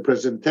the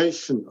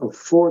presentation of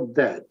 4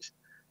 dead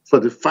for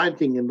the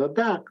fighting in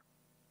Luttwak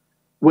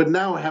would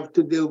now have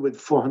to deal with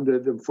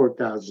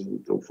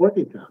 404,000 or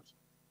 40,000.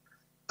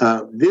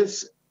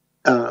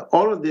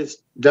 All of this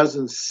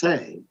doesn't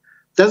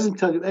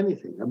tell you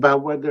anything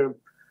about whether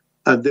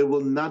there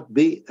will not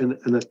be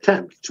an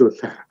attempt to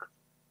attack.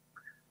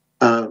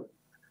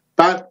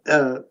 But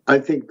I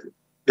think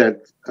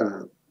that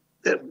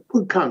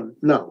we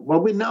can't know.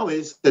 What we know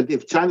is that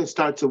if China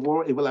starts a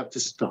war, it will have to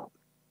stop.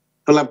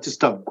 It will have to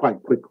stop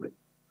quite quickly,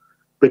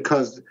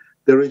 because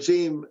the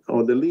regime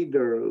or the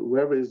leader,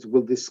 whoever it is,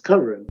 will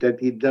discover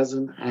that he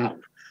doesn't have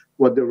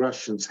what the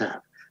Russians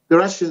have. The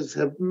Russians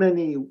have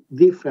many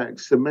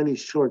defects and many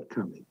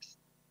shortcomings,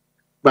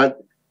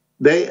 but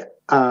they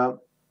have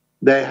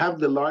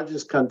the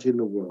largest country in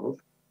the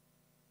world,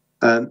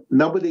 and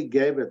nobody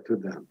gave it to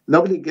them.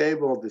 Nobody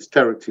gave all this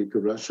territory to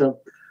Russia.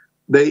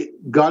 They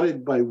got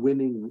it by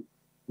winning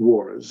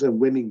wars and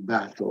winning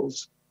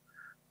battles,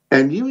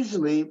 and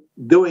usually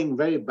doing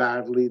very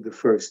badly the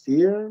first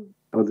year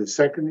or the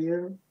second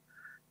year,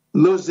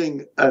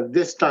 losing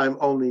this time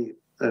only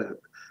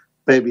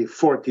maybe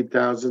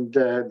 40,000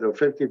 dead or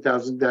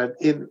 50,000 dead.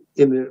 In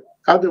the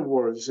other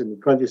wars in the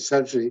 20th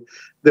century,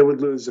 they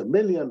would lose 1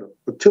 million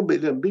or 2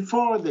 million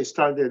before they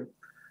started.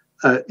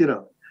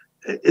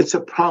 It's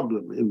a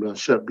problem in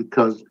Russia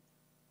because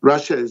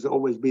Russia has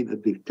always been a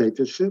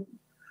dictatorship,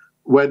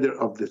 whether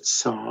of the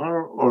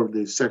Tsar or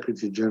the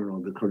Secretary General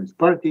of the Communist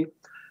Party.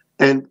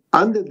 And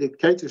under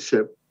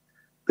dictatorship,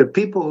 the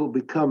people who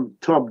become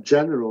top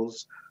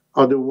generals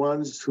are the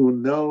ones who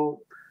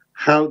know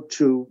how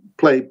to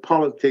play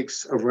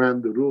politics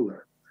around the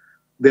ruler.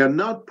 They are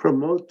not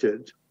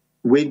promoted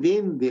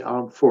within the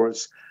armed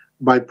force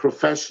by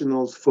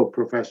professionals for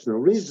professional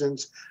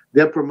reasons.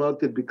 They're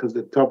promoted because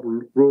the top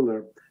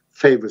ruler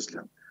favors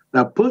them.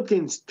 Now,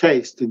 Putin's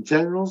taste in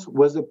generals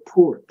was a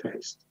poor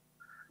taste.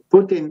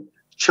 Putin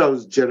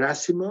chose General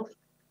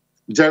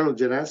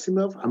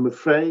Gerasimov, I'm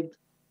afraid,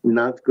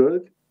 not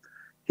good.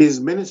 His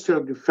Minister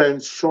of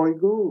Defense, Shoigu,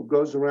 who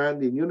goes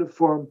around in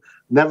uniform,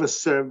 never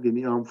served in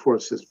the armed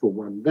forces for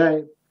one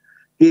day.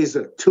 He's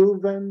a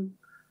Tuvan,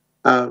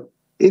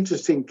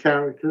 interesting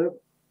character.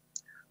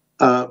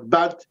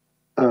 But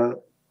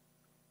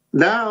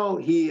now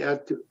he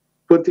had to,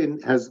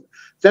 Putin has,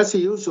 that's the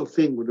usual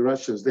thing with the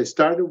Russians. They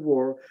start a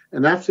war,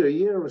 and after a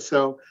year or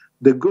so,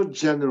 the good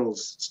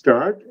generals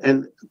start,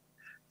 and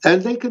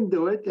they can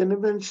do it, and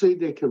eventually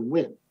they can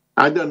win.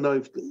 I don't know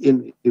if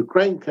in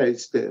Ukraine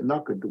case they're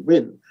not going to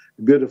win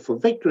a beautiful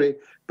victory,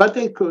 but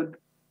they could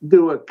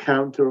do a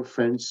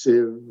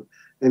counteroffensive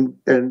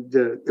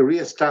and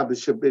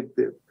reestablish a bit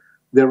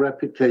their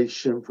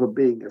reputation for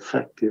being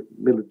effective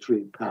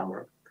military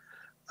power.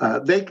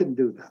 They can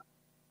do that.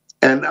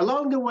 And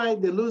along the way,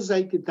 they lose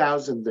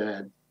 80,000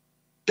 dead,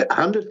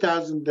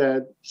 100,000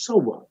 dead, so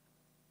what?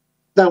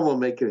 That won't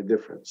make any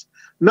difference.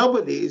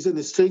 Nobody is in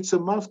the streets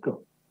of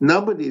Moscow.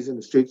 Nobody is in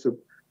the streets of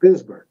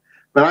Pittsburgh.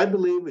 But I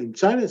believe in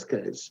China's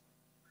case,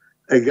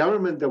 a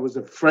government that was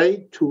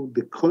afraid to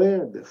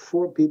declare that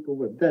 4 people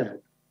were dead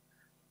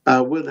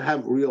would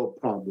have real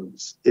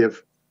problems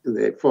if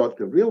they fought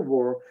the real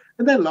war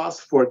and they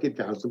lost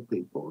 40,000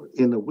 people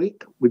in a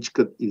week, which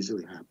could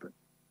easily happen.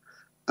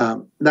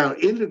 Now,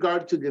 in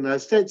regard to the United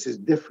States, it's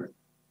different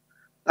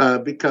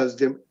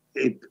because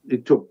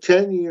it took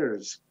 10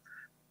 years.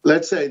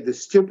 Let's say the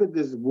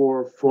stupidest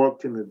war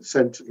fought in the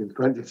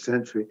 20th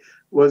century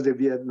was the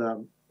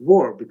Vietnam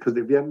War, because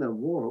the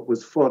Vietnam War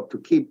was fought to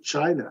keep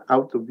China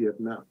out of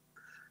Vietnam,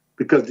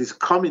 because these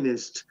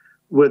communists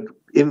would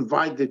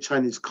invite the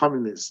Chinese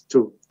communists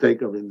to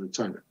take over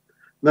Indochina.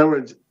 In other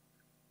words,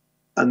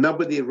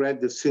 nobody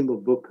read a single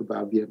book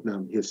about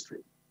Vietnam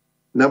history.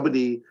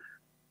 Nobody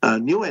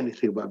knew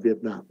anything about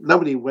Vietnam.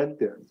 Nobody went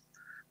there.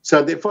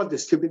 So they fought the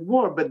stupid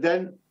war, but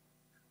then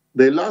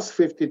they lost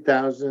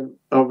 50,000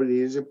 over the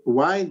years.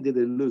 Why did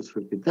they lose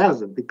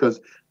 50,000?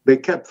 Because they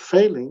kept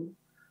failing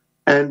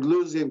and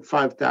losing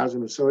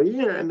 5,000 or so a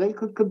year, and they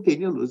could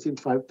continue losing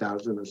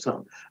 5,000 or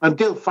so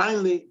until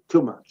finally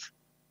too much.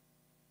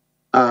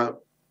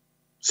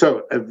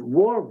 So a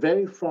war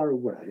very far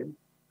away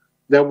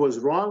that was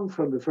wrong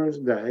from the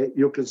first day,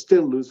 you can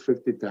still lose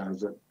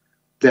 50,000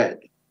 dead.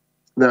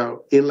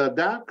 Now, in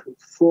Ladakh,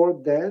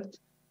 4 dead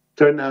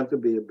turned out to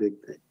be a big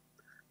thing.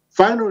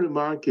 Final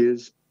remark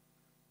is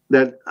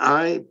that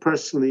I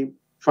personally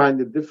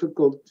find it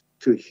difficult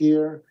to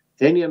hear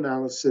any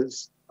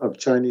analysis of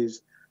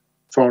Chinese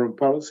foreign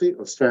policy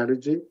or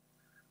strategy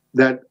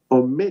that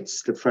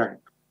omits the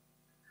fact,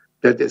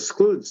 that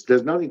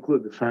does not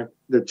include the fact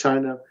that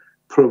China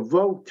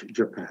provoked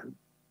Japan,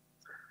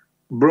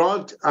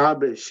 brought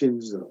Abe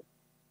Shinzo,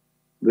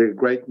 the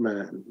great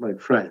man, my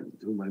friend,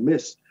 whom I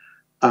miss,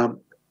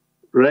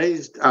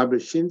 raised Abe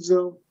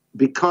Shinzo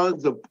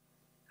because of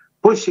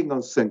pushing on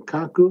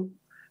Senkaku,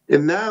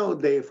 and now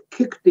they've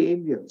kicked the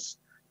Indians,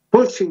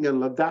 pushing in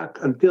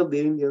Ladakh until the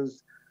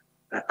Indians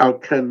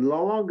can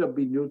no longer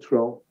be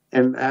neutral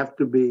and have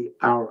to be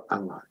our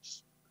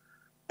allies.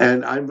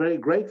 And I'm very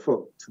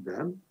grateful to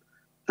them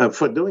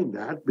for doing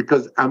that,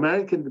 because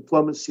American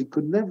diplomacy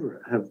could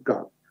never have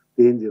got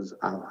the Indians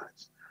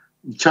allies.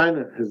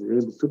 China has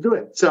been able to do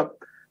it. So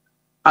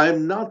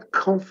I'm not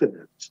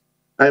confident,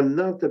 I'm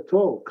not at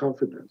all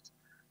confident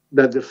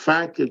that the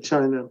fact that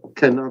China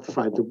cannot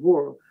fight a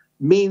war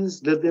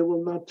means that they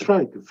will not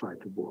try to fight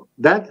a war.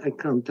 That I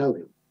can't tell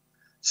you.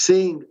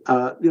 Seeing,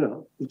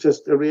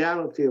 just the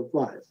reality of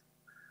life.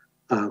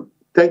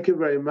 Thank you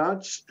very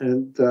much.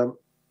 And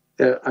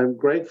I'm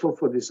grateful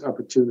for this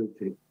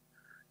opportunity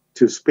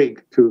to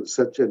speak to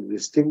such a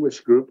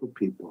distinguished group of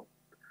people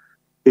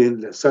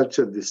in such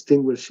a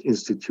distinguished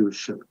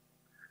institution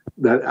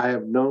that I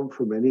have known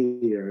for many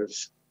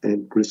years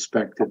and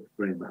respected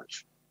very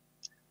much.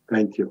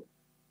 Thank you.